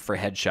shouldn't aim for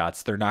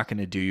headshots. They're not going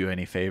to do you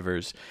any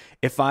favors.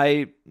 If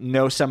I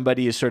know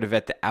somebody is sort of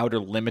at the outer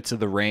limits of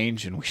the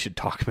range, and we should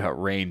talk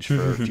about range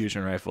for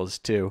fusion rifles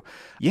too,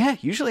 yeah,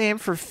 usually aim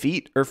for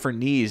feet or for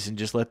knees and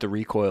just let the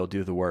recoil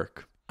do the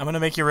work. I'm going to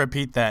make you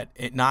repeat that.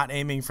 Not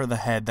aiming for the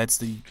head.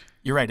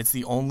 You're right. It's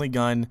the only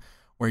gun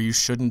where you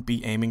shouldn't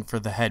be aiming for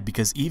the head,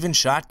 because even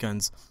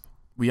shotguns,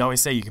 we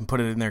always say you can put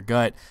it in their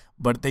gut,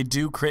 but they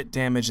do crit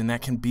damage, and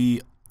that can be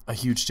a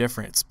huge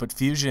difference. But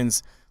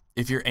fusions,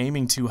 if you're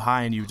aiming too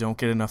high and you don't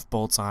get enough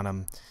bolts on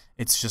them,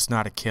 it's just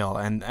not a kill.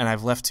 And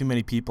I've left too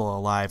many people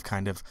alive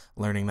kind of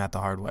learning that the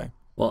hard way.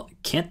 Well,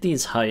 can't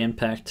these high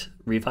impact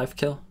revive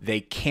kill?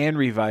 They can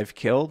revive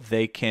kill.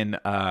 They can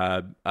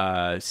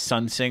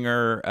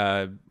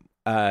Sunsinger,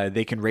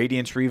 they can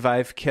Radiance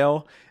revive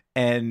kill.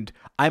 And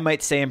I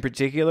might say in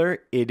particular,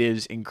 it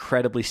is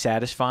incredibly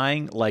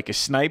satisfying. Like a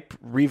snipe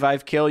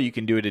revive kill, you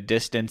can do it at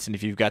distance, and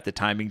if you've got the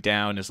timing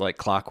down, is like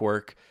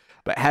clockwork.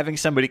 But having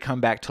somebody come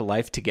back to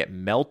life to get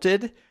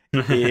melted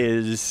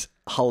is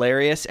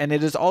hilarious. And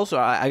it is also,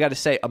 I got to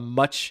say, a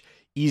much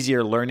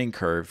easier learning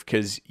curve,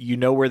 because you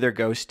know where their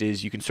ghost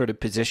is. You can sort of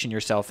position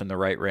yourself in the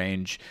right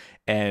range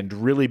and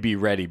really be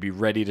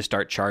ready to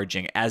start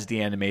charging as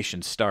the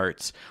animation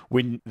starts.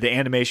 When the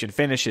animation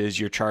finishes,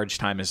 your charge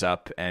time is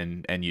up,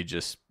 and you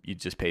just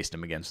paste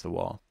them against the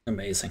wall.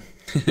 Amazing.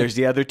 There's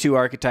the other two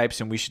archetypes,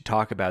 and we should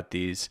talk about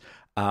these.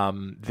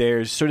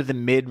 There's sort of the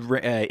mid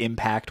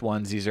impact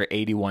ones. These are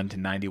 81 to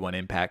 91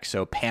 impact.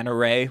 So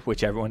Panarray,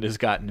 which everyone has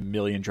gotten a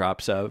million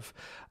drops of.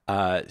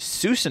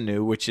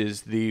 Susanoo, which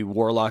is the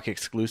Warlock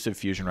exclusive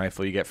fusion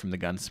rifle you get from the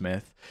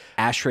Gunsmith.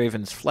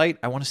 Ashraven's Flight,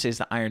 I want to say, is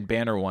the Iron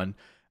Banner one.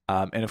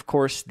 And of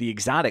course, the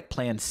exotic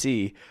Plan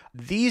C.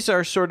 These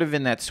are sort of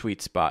in that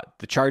sweet spot.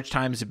 The charge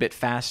time's a bit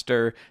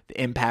faster, the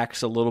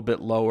impact's a little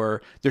bit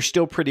lower. They're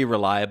still pretty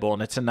reliable,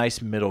 and it's a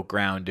nice middle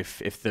ground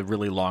if the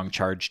really long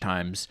charge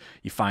times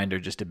you find are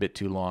just a bit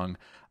too long.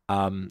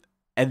 And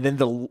then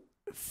the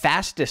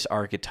fastest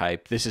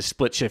archetype, this is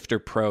Split Shifter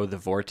Pro, the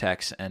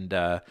Vortex, and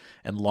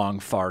Long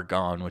Far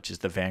Gone, which is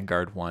the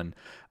Vanguard one.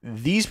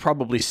 These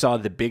probably saw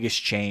the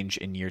biggest change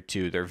in year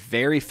 2. They're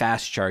very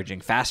fast charging,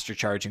 faster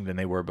charging than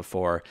they were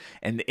before,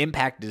 and the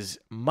impact is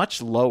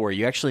much lower.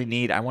 You actually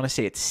need, I want to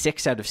say it's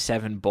 6 out of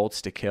 7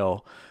 bolts to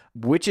kill,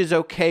 which is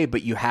okay,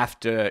 but you have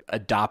to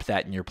adopt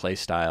that in your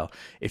playstyle.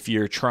 If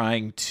you're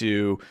trying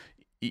to,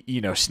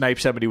 snipe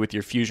somebody with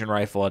your fusion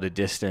rifle at a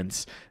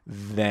distance,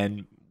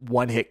 then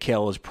one-hit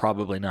kill is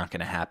probably not going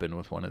to happen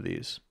with one of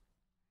these.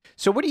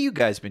 So what have you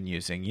guys been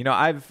using?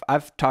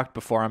 I've talked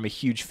before, I'm a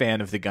huge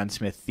fan of the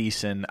Gunsmith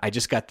Thiessen. I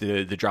just got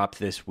the drop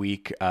this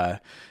week.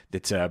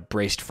 That's a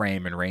braced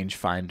frame and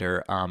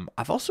rangefinder.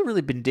 I've also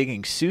really been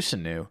digging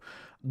Susanoo.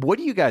 What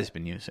have you guys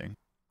been using?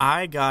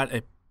 I got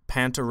a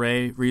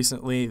Pantaray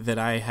recently that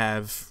I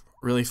have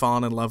really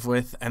fallen in love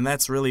with, and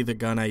that's really the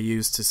gun I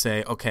use to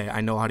say, okay,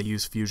 I know how to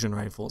use fusion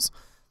rifles.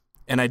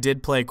 And I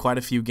did play quite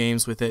a few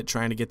games with it,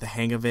 trying to get the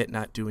hang of it,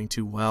 not doing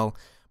too well.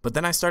 But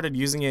then I started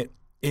using it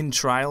in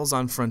trials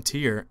on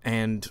Frontier,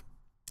 and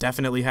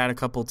definitely had a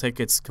couple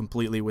tickets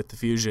completely with the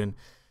fusion,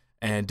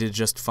 and did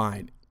just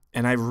fine.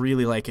 And I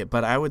really like it.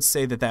 But I would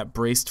say that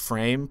braced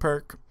frame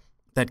perk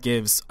that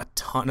gives a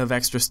ton of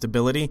extra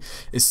stability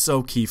is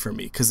so key for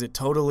me, because it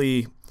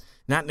totally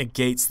not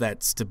negates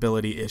that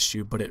stability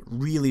issue, but it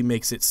really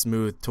makes it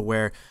smooth to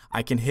where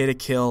I can hit a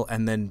kill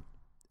and then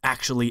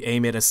actually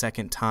aim it a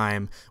second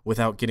time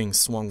without getting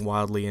swung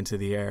wildly into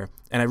the air.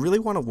 And I really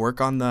want to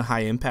work on the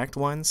high impact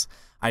ones.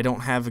 I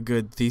don't have a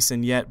good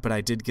Thiessen yet, but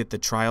I did get the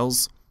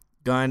Trials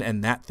gun,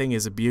 and that thing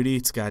is a beauty.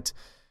 It's got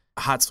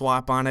hot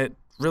swap on it,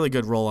 really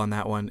good roll on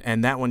that one,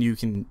 and that one you're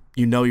going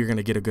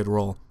to get a good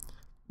roll.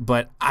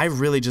 But I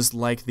really just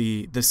like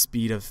the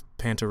speed of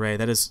Panta-Ray.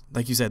 That is,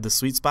 like you said, the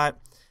sweet spot.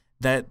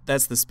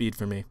 That's the speed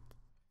for me.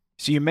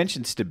 So you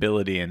mentioned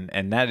stability,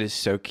 and that is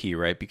so key,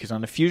 right? Because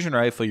on a fusion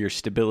rifle, your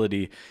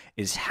stability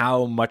is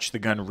how much the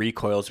gun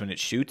recoils when it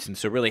shoots, and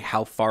so really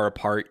how far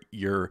apart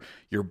your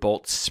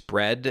bolts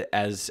spread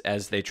as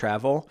they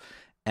travel.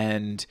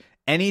 And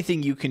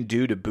anything you can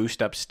do to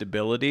boost up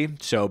stability,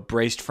 so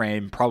braced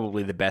frame,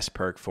 probably the best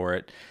perk for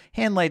it.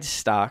 Handlight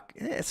stock,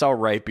 it's all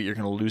right, but you're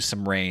going to lose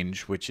some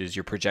range, which is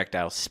your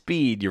projectile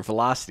speed, your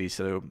velocity,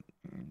 so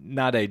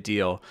not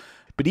ideal.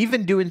 But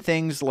even doing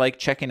things like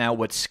checking out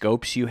what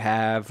scopes you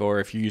have, or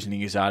if you're using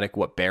an exotic,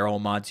 what barrel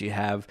mods you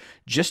have,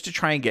 just to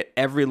try and get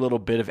every little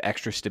bit of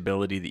extra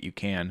stability that you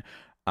can,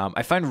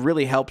 I find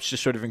really helps to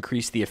sort of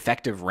increase the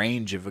effective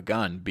range of a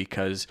gun,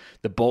 because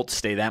the bolts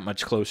stay that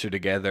much closer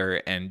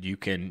together, and you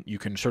can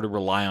sort of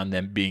rely on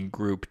them being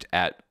grouped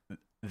at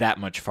that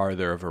much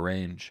farther of a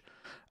range.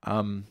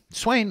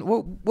 Swain,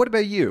 what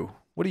about you?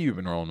 What have you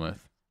been rolling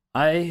with?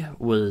 I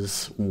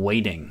was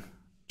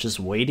just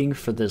waiting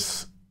for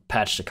this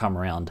patch to come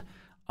around.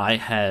 I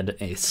had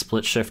a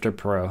Split Shifter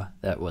Pro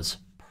that was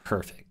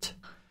perfect.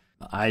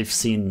 I've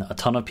seen a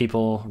ton of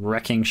people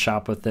wrecking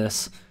shop with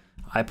this.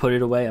 I put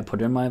it away. I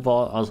put it in my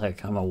vault. I was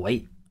like, I'm gonna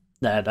wait.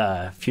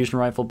 That fusion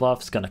rifle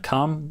buff is gonna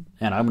come,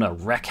 and I'm gonna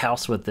wreck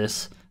house with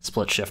this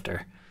Split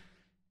Shifter.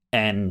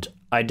 And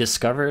I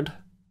discovered,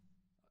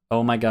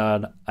 oh my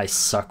god, I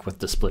suck with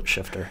the Split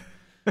Shifter.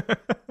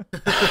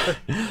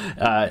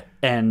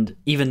 And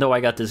even though I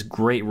got this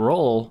great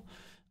roll,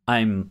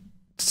 I'm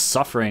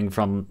suffering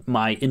from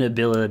my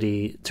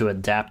inability to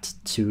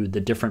adapt to the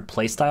different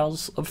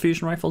playstyles of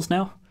fusion rifles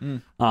now.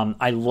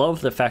 I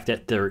love the fact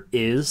that there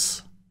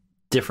is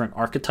different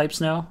archetypes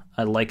now.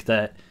 I like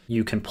that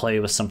you can play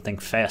with something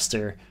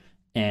faster,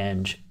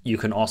 and you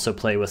can also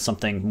play with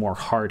something more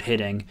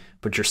hard-hitting,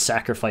 but you're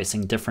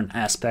sacrificing different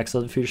aspects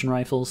of the fusion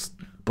rifles.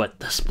 But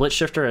the Split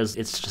Shifter,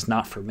 it's just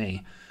not for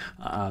me.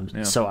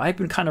 So I've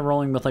been kind of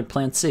rolling with like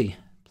Plan C.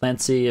 Plan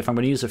C, if I'm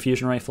going to use a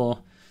fusion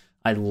rifle,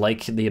 I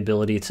like the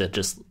ability to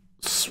just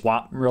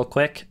swap real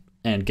quick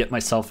and get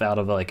myself out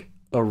of like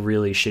a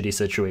really shitty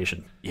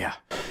situation. Yeah.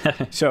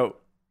 So,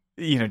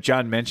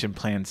 John mentioned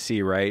Plan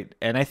C, right?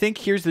 And I think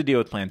here's the deal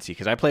with Plan C,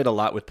 because I played a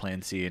lot with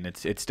Plan C, and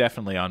it's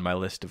definitely on my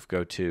list of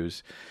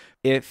go-tos.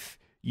 If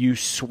you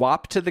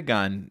swap to the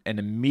gun and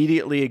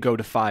immediately go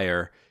to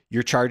fire,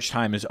 your charge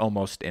time is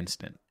almost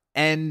instant.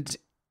 And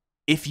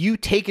if you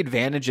take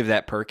advantage of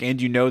that perk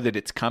and you know that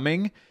it's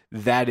coming,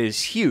 that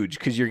is huge,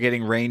 because you're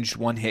getting ranged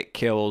one-hit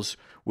kills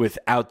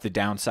without the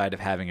downside of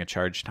having a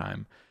charge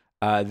time.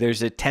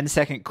 There's a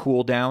 10-second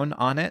cooldown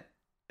on it,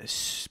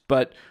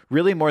 but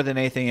really more than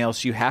anything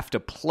else, you have to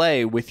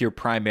play with your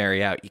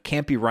primary out. You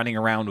can't be running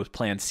around with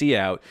Plan C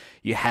out.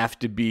 You have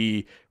to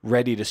be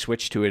ready to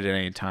switch to it at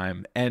any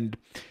time. And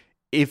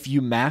if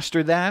you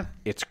master that,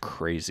 it's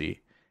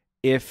crazy.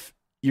 If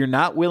you're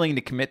not willing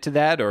to commit to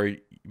that, or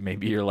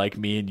maybe you're like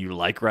me and you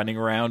like running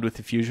around with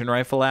the fusion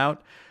rifle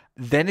out,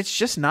 then it's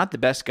just not the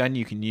best gun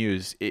you can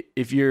use.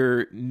 If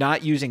you're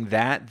not using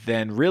that,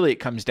 then really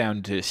it comes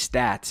down to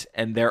stats,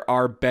 and there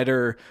are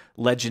better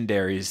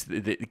legendaries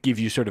that give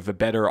you sort of a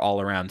better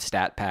all-around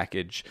stat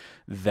package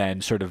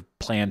than sort of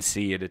Plan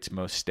C at its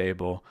most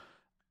stable.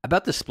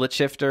 About the Split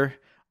Shifter,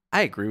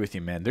 I agree with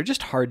you, man. They're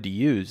just hard to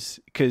use,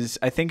 because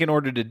I think in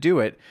order to do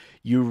it,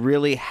 you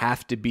really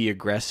have to be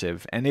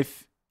aggressive. And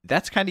if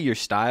that's kind of your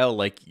style,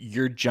 like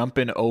you're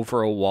jumping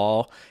over a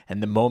wall,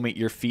 and the moment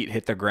your feet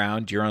hit the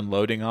ground, you're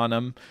unloading on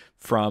them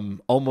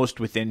from almost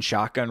within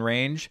shotgun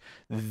range,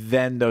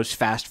 then those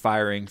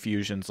fast-firing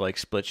fusions like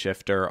Split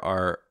Shifter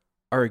are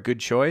a good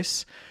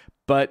choice.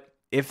 But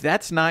if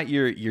that's not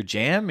your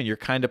jam, and you're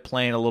kind of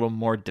playing a little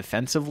more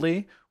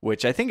defensively,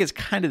 which I think is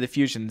kind of the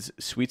fusion's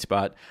sweet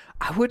spot,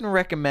 I wouldn't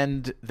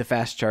recommend the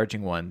fast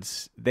charging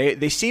ones.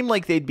 They seem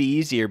like they'd be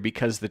easier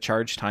because the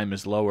charge time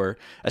is lower,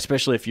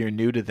 especially if you're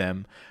new to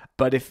them.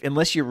 But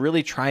unless you're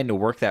really trying to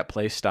work that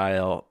play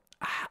style,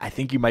 I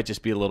think you might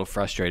just be a little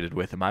frustrated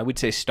with them. I would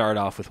say start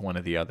off with one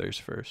of the others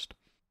first.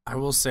 I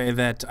will say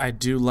that I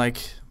do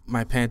like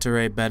my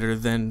Panta-Ray better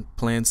than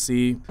Plan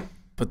C,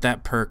 but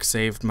that perk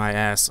saved my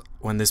ass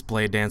when this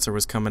Blade Dancer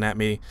was coming at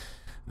me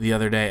the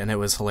other day, and it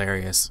was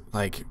hilarious.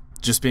 Like,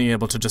 just being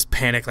able to just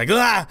panic, like,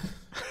 ah!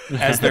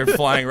 as they're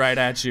flying right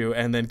at you,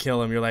 and then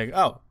kill them. You're like,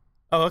 oh,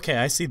 okay,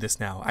 I see this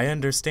now. I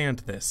understand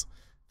this.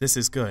 This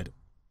is good.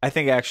 I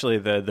think actually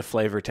the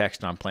flavor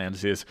text on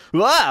plans is,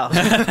 wow!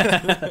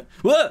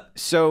 What?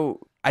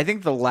 So I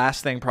think the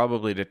last thing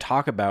probably to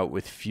talk about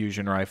with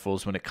fusion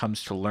rifles when it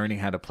comes to learning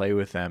how to play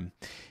with them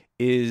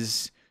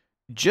is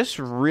just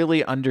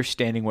really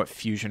understanding what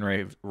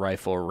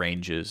rifle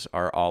ranges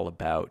are all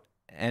about.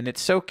 And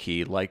it's so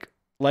key. Like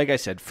I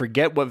said,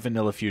 forget what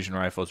vanilla fusion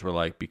rifles were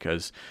like,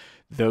 because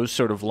those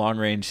sort of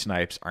long-range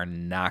snipes are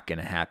not going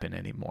to happen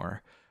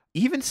anymore.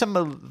 Even some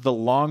of the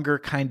longer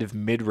kind of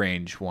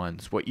mid-range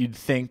ones, what you'd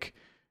think,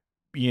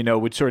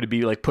 would sort of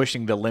be like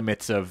pushing the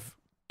limits of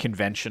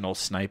conventional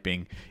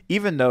sniping,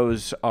 even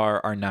those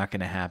are not going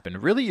to happen.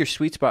 Really, your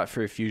sweet spot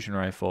for a fusion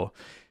rifle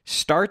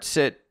starts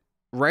at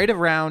right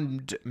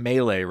around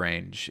melee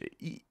range,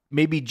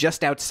 maybe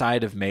just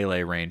outside of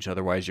melee range.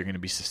 Otherwise, you're going to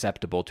be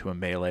susceptible to a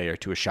melee or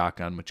to a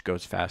shotgun, which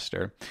goes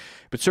faster.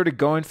 But sort of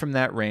going from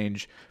that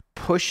range,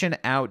 pushing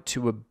out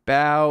to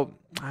about,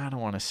 I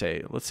don't want to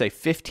say, let's say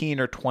 15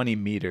 or 20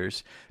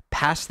 meters.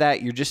 Past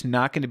that, you're just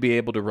not going to be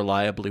able to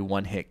reliably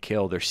one-hit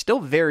kill. They're still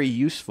very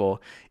useful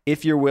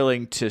if you're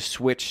willing to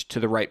switch to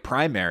the right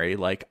primary.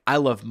 Like, I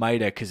love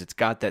Mida because it's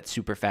got that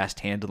super fast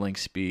handling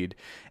speed,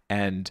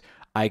 and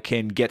I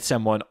can get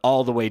someone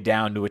all the way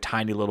down to a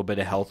tiny little bit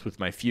of health with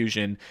my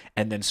fusion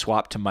and then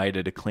swap to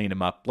Mida to clean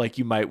them up like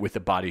you might with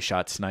a body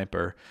shot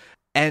sniper.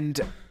 And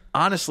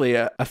honestly,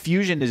 a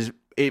fusion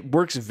it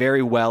works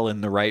very well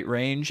in the right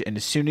range, and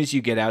as soon as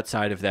you get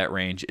outside of that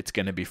range, it's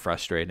going to be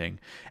frustrating.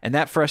 And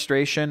that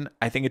frustration,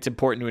 I think it's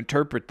important to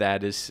interpret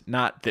that as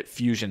not that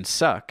fusions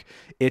suck,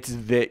 it's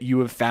that you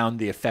have found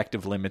the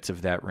effective limits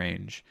of that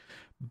range.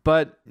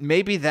 But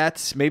maybe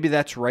that's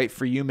right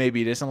for you,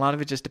 maybe it isn't. A lot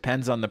of it just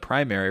depends on the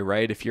primary,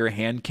 right? If you're a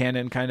hand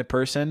cannon kind of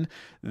person,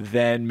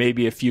 then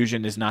maybe a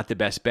fusion is not the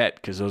best bet,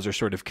 because those are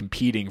sort of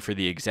competing for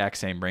the exact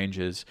same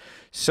ranges.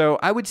 So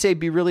I would say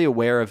be really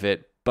aware of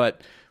it,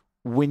 but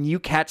when you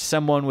catch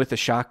someone with a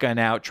shotgun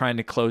out trying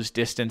to close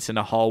distance in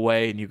a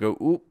hallway and you go,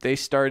 oop, they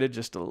started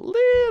just a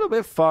little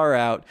bit far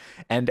out,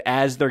 and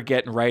as they're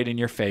getting right in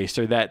your face,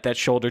 or that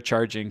shoulder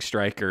charging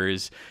striker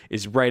is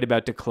right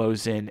about to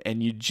close in,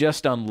 and you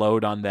just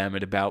unload on them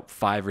at about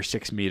 5 or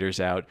 6 meters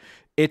out,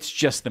 it's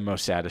just the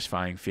most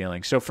satisfying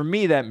feeling. So for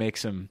me, that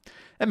makes them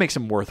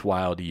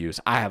worthwhile to use.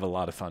 I have a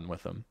lot of fun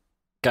with them.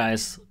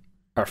 Guys,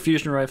 are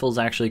fusion rifles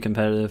actually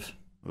competitive?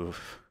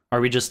 Oof.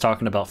 Are we just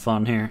talking about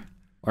fun here?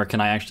 Or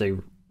can I actually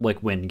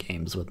win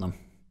games with them,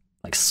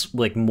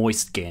 like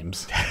moist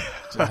games?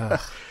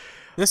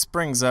 This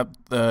brings up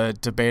the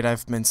debate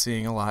I've been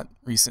seeing a lot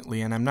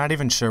recently, and I'm not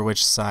even sure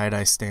which side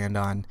I stand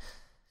on.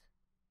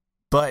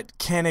 But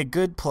can a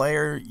good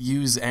player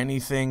use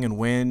anything and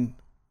win,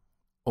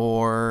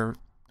 or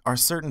are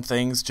certain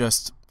things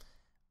just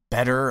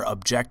better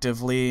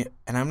objectively?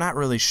 And I'm not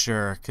really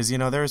sure, because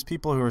there's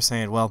people who are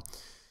saying, well,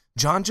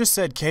 John just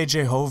said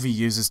KJ Hovey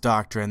uses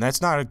Doctrine. That's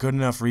not a good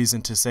enough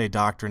reason to say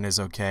Doctrine is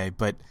okay.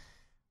 But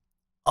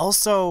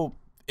also,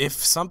 if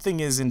something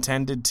is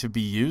intended to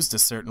be used a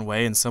certain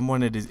way and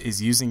someone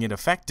is using it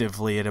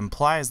effectively, it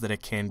implies that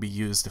it can be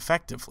used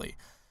effectively.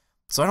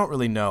 So I don't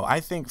really know. I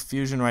think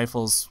fusion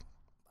rifles,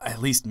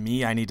 at least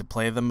me, I need to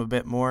play them a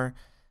bit more.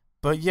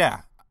 But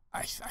yeah,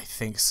 I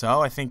think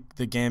so. I think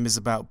the game is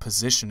about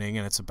positioning,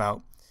 and it's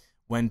about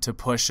when to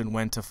push and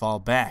when to fall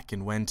back,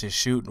 and when to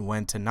shoot and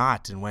when to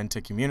not, and when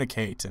to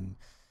communicate and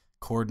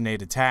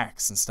coordinate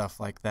attacks and stuff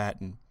like that.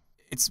 And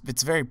it's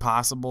very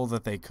possible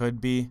that they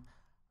could be.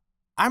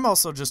 I'm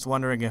also just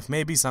wondering if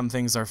maybe some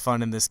things are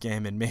fun in this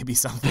game and maybe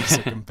some things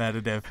are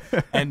competitive.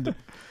 and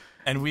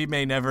we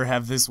may never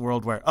have this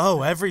world where,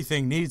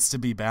 everything needs to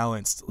be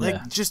balanced.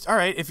 Just, all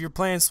right, if you're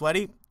playing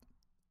sweaty,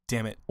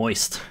 damn it.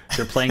 Moist.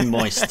 You're playing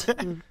moist.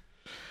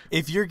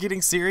 If you're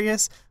getting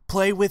serious,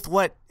 play with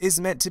what is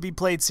meant to be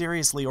played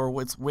seriously, or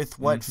with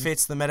what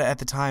fits the meta at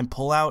the time.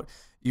 Pull out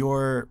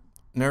your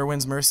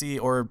Nerwin's Mercy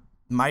or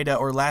Mida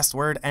or Last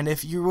Word, and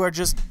if you are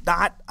just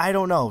not, I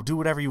don't know, do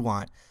whatever you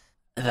want.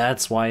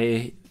 That's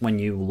why when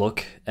you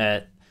look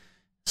at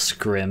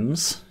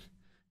scrims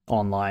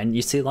online,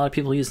 you see a lot of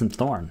people using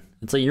Thorn.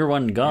 It's a year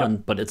one gun,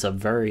 but it's a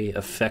very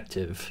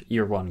effective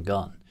year one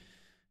gun.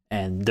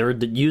 And they're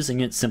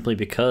using it simply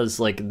because,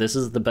 this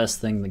is the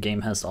best thing the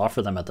game has to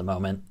offer them at the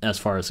moment as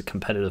far as a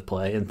competitive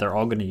play, and they're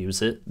all going to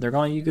use it. They're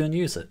going to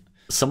use it.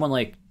 Someone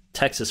like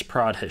Texas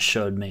Prod has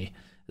showed me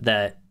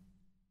that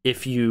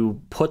if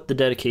you put the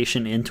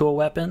dedication into a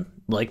weapon,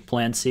 like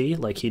Plan C,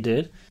 like he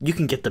did, you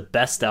can get the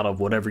best out of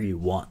whatever you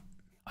want.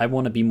 I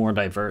want to be more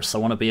diverse. I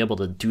want to be able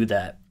to do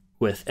that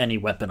with any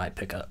weapon I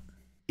pick up.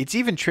 It's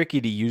even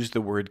tricky to use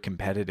the word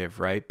competitive,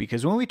 right?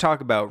 Because when we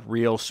talk about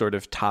real sort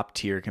of top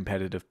tier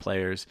competitive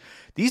players,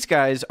 these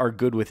guys are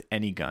good with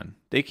any gun.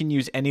 They can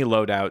use any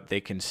loadout. They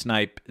can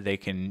snipe. They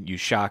can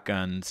use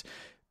shotguns.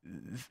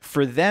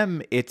 For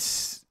them,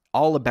 it's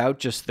all about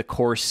just the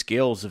core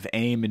skills of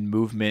aim and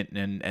movement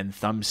and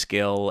thumb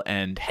skill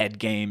and head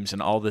games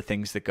and all the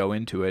things that go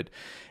into it.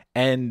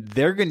 And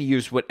they're going to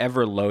use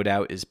whatever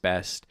loadout is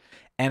best.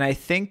 And I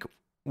think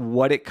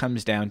what it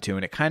comes down to,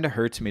 and it kind of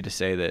hurts me to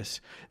say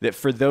this, that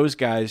for those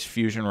guys,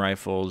 fusion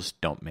rifles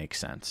don't make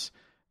sense.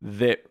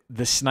 The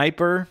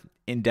sniper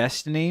in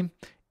Destiny,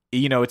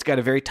 it's got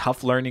a very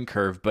tough learning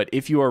curve, but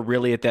if you are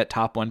really at that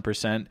top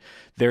 1%,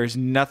 there's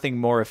nothing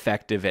more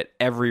effective at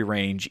every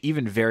range,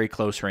 even very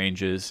close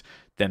ranges,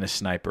 than a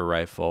sniper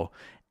rifle.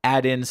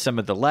 add in some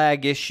of the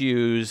lag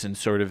issues and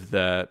sort of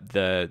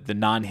the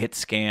non-hit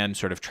scan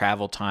sort of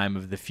travel time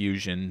of the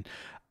Fusion.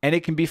 And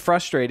it can be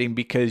frustrating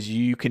because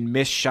you can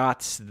miss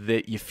shots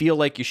that you feel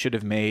like you should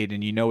have made,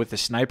 and with the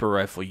sniper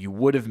rifle you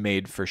would have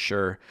made for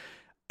sure.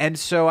 And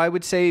so I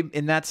would say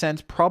in that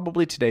sense,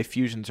 probably today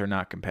Fusions are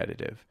not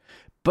competitive.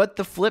 But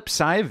the flip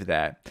side of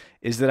that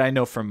is that I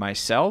know for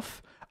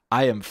myself,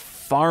 I am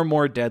far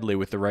more deadly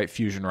with the right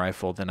Fusion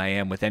rifle than I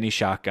am with any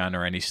shotgun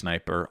or any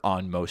sniper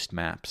on most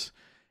maps.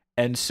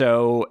 And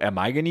so am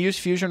I going to use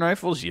Fusion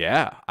rifles?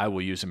 Yeah, I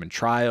will use them in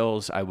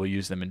trials. I will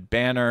use them in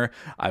banner.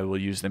 I will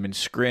use them in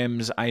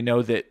scrims. I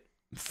know that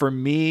for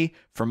me,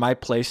 for my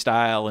play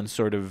style and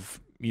sort of,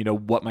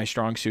 what my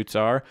strong suits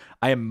are,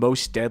 I am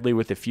most deadly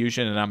with the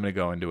Fusion, and I'm going to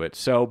go into it.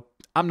 So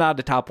I'm not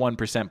a top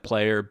 1%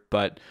 player,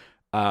 but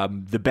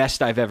the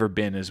best I've ever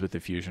been is with the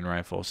Fusion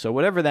rifle. So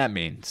whatever that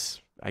means,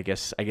 I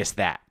guess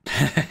that.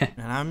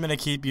 And I'm going to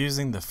keep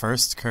using the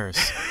first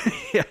curse.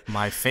 Yeah.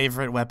 My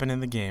favorite weapon in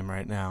the game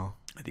right now.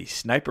 The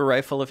sniper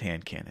rifle of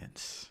hand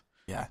cannons.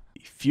 Yeah.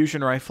 The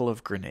Fusion rifle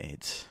of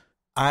grenades.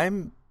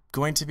 I'm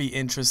going to be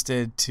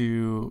interested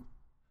to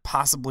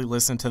possibly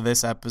listen to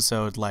this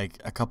episode like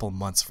a couple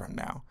months from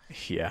now.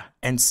 Yeah.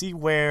 And see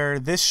where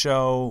this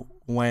show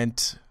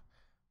went,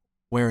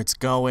 where it's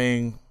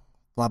going,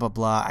 blah, blah,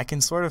 blah. I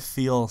can sort of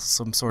feel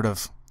some sort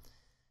of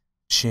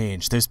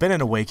change. There's been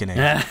an awakening.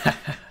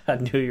 I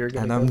knew you were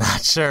going to And I'm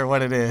not sure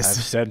what it is.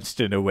 I've sensed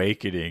an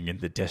awakening in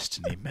the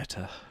Destiny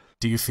meta.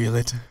 Do you feel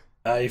it?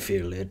 I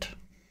feel it.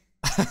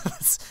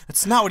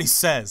 That's not what he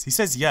says. He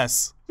says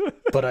yes.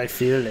 But I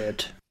feel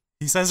it.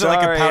 He says Sorry, it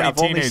like a pouty I've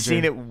teenager. only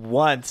seen it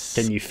once.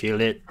 Can you feel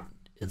it?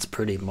 It's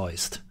pretty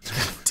moist.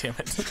 Damn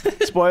it.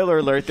 Spoiler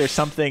alert, there's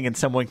something and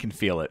someone can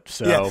feel it.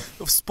 So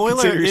Yeah.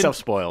 Spoiler. consider yourself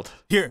spoiled.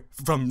 Here,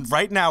 from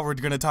right now, we're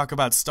going to talk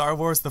about Star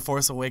Wars The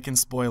Force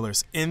Awakens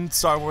spoilers. In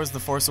Star Wars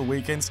The Force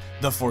Awakens,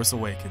 The Force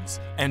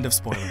Awakens. End of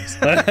spoilers.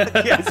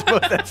 Yeah, I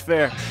suppose that's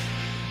fair.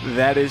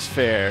 That is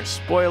fair.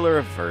 Spoiler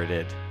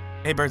averted.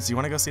 Hey, Birds, do you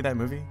want to go see that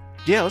movie?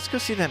 Yeah, let's go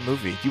see that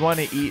movie. Do you want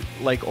to eat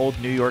like old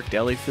New York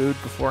deli food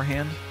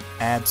beforehand?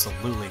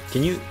 Absolutely.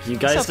 Can you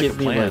guys sounds like give a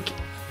me plan. like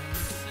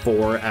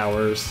 4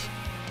 hours?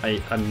 I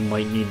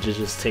might need to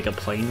just take a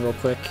plane real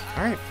quick.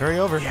 All right, hurry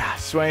over. Yeah,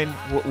 Swain,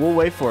 we'll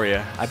wait for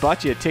you. I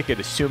bought you a ticket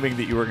assuming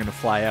that you were going to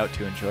fly out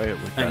to enjoy it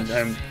with And us.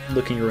 I'm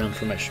looking around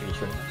for my shoes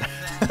right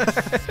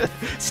now.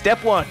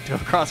 Step 1 to a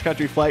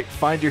cross-country flight,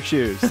 find your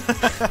shoes.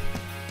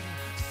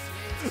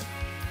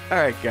 All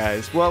right,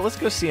 guys. Well, let's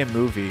go see a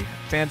movie.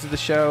 Fans of the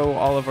show,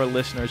 all of our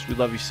listeners, we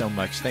love you so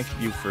much. Thank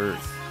you for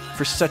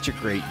such a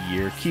great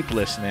year. Keep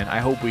listening. I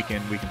hope we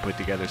can put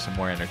together some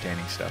more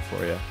entertaining stuff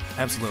for you.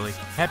 Absolutely.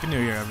 Happy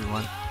New Year,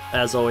 everyone.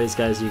 As always,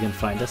 guys, you can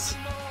find us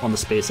on the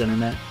space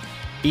internet.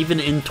 Even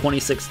in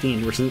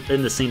 2016, we're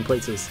in the same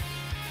places.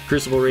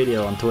 Crucible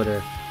Radio on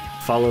Twitter.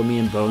 Follow me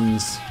and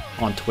Bones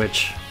on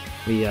Twitch.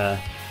 We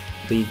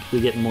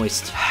get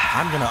moist.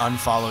 I'm going to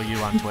unfollow you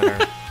on Twitter.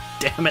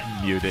 Damn it.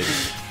 Muted.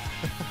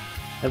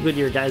 Have a good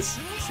year, guys.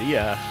 See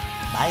ya.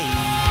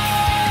 Bye.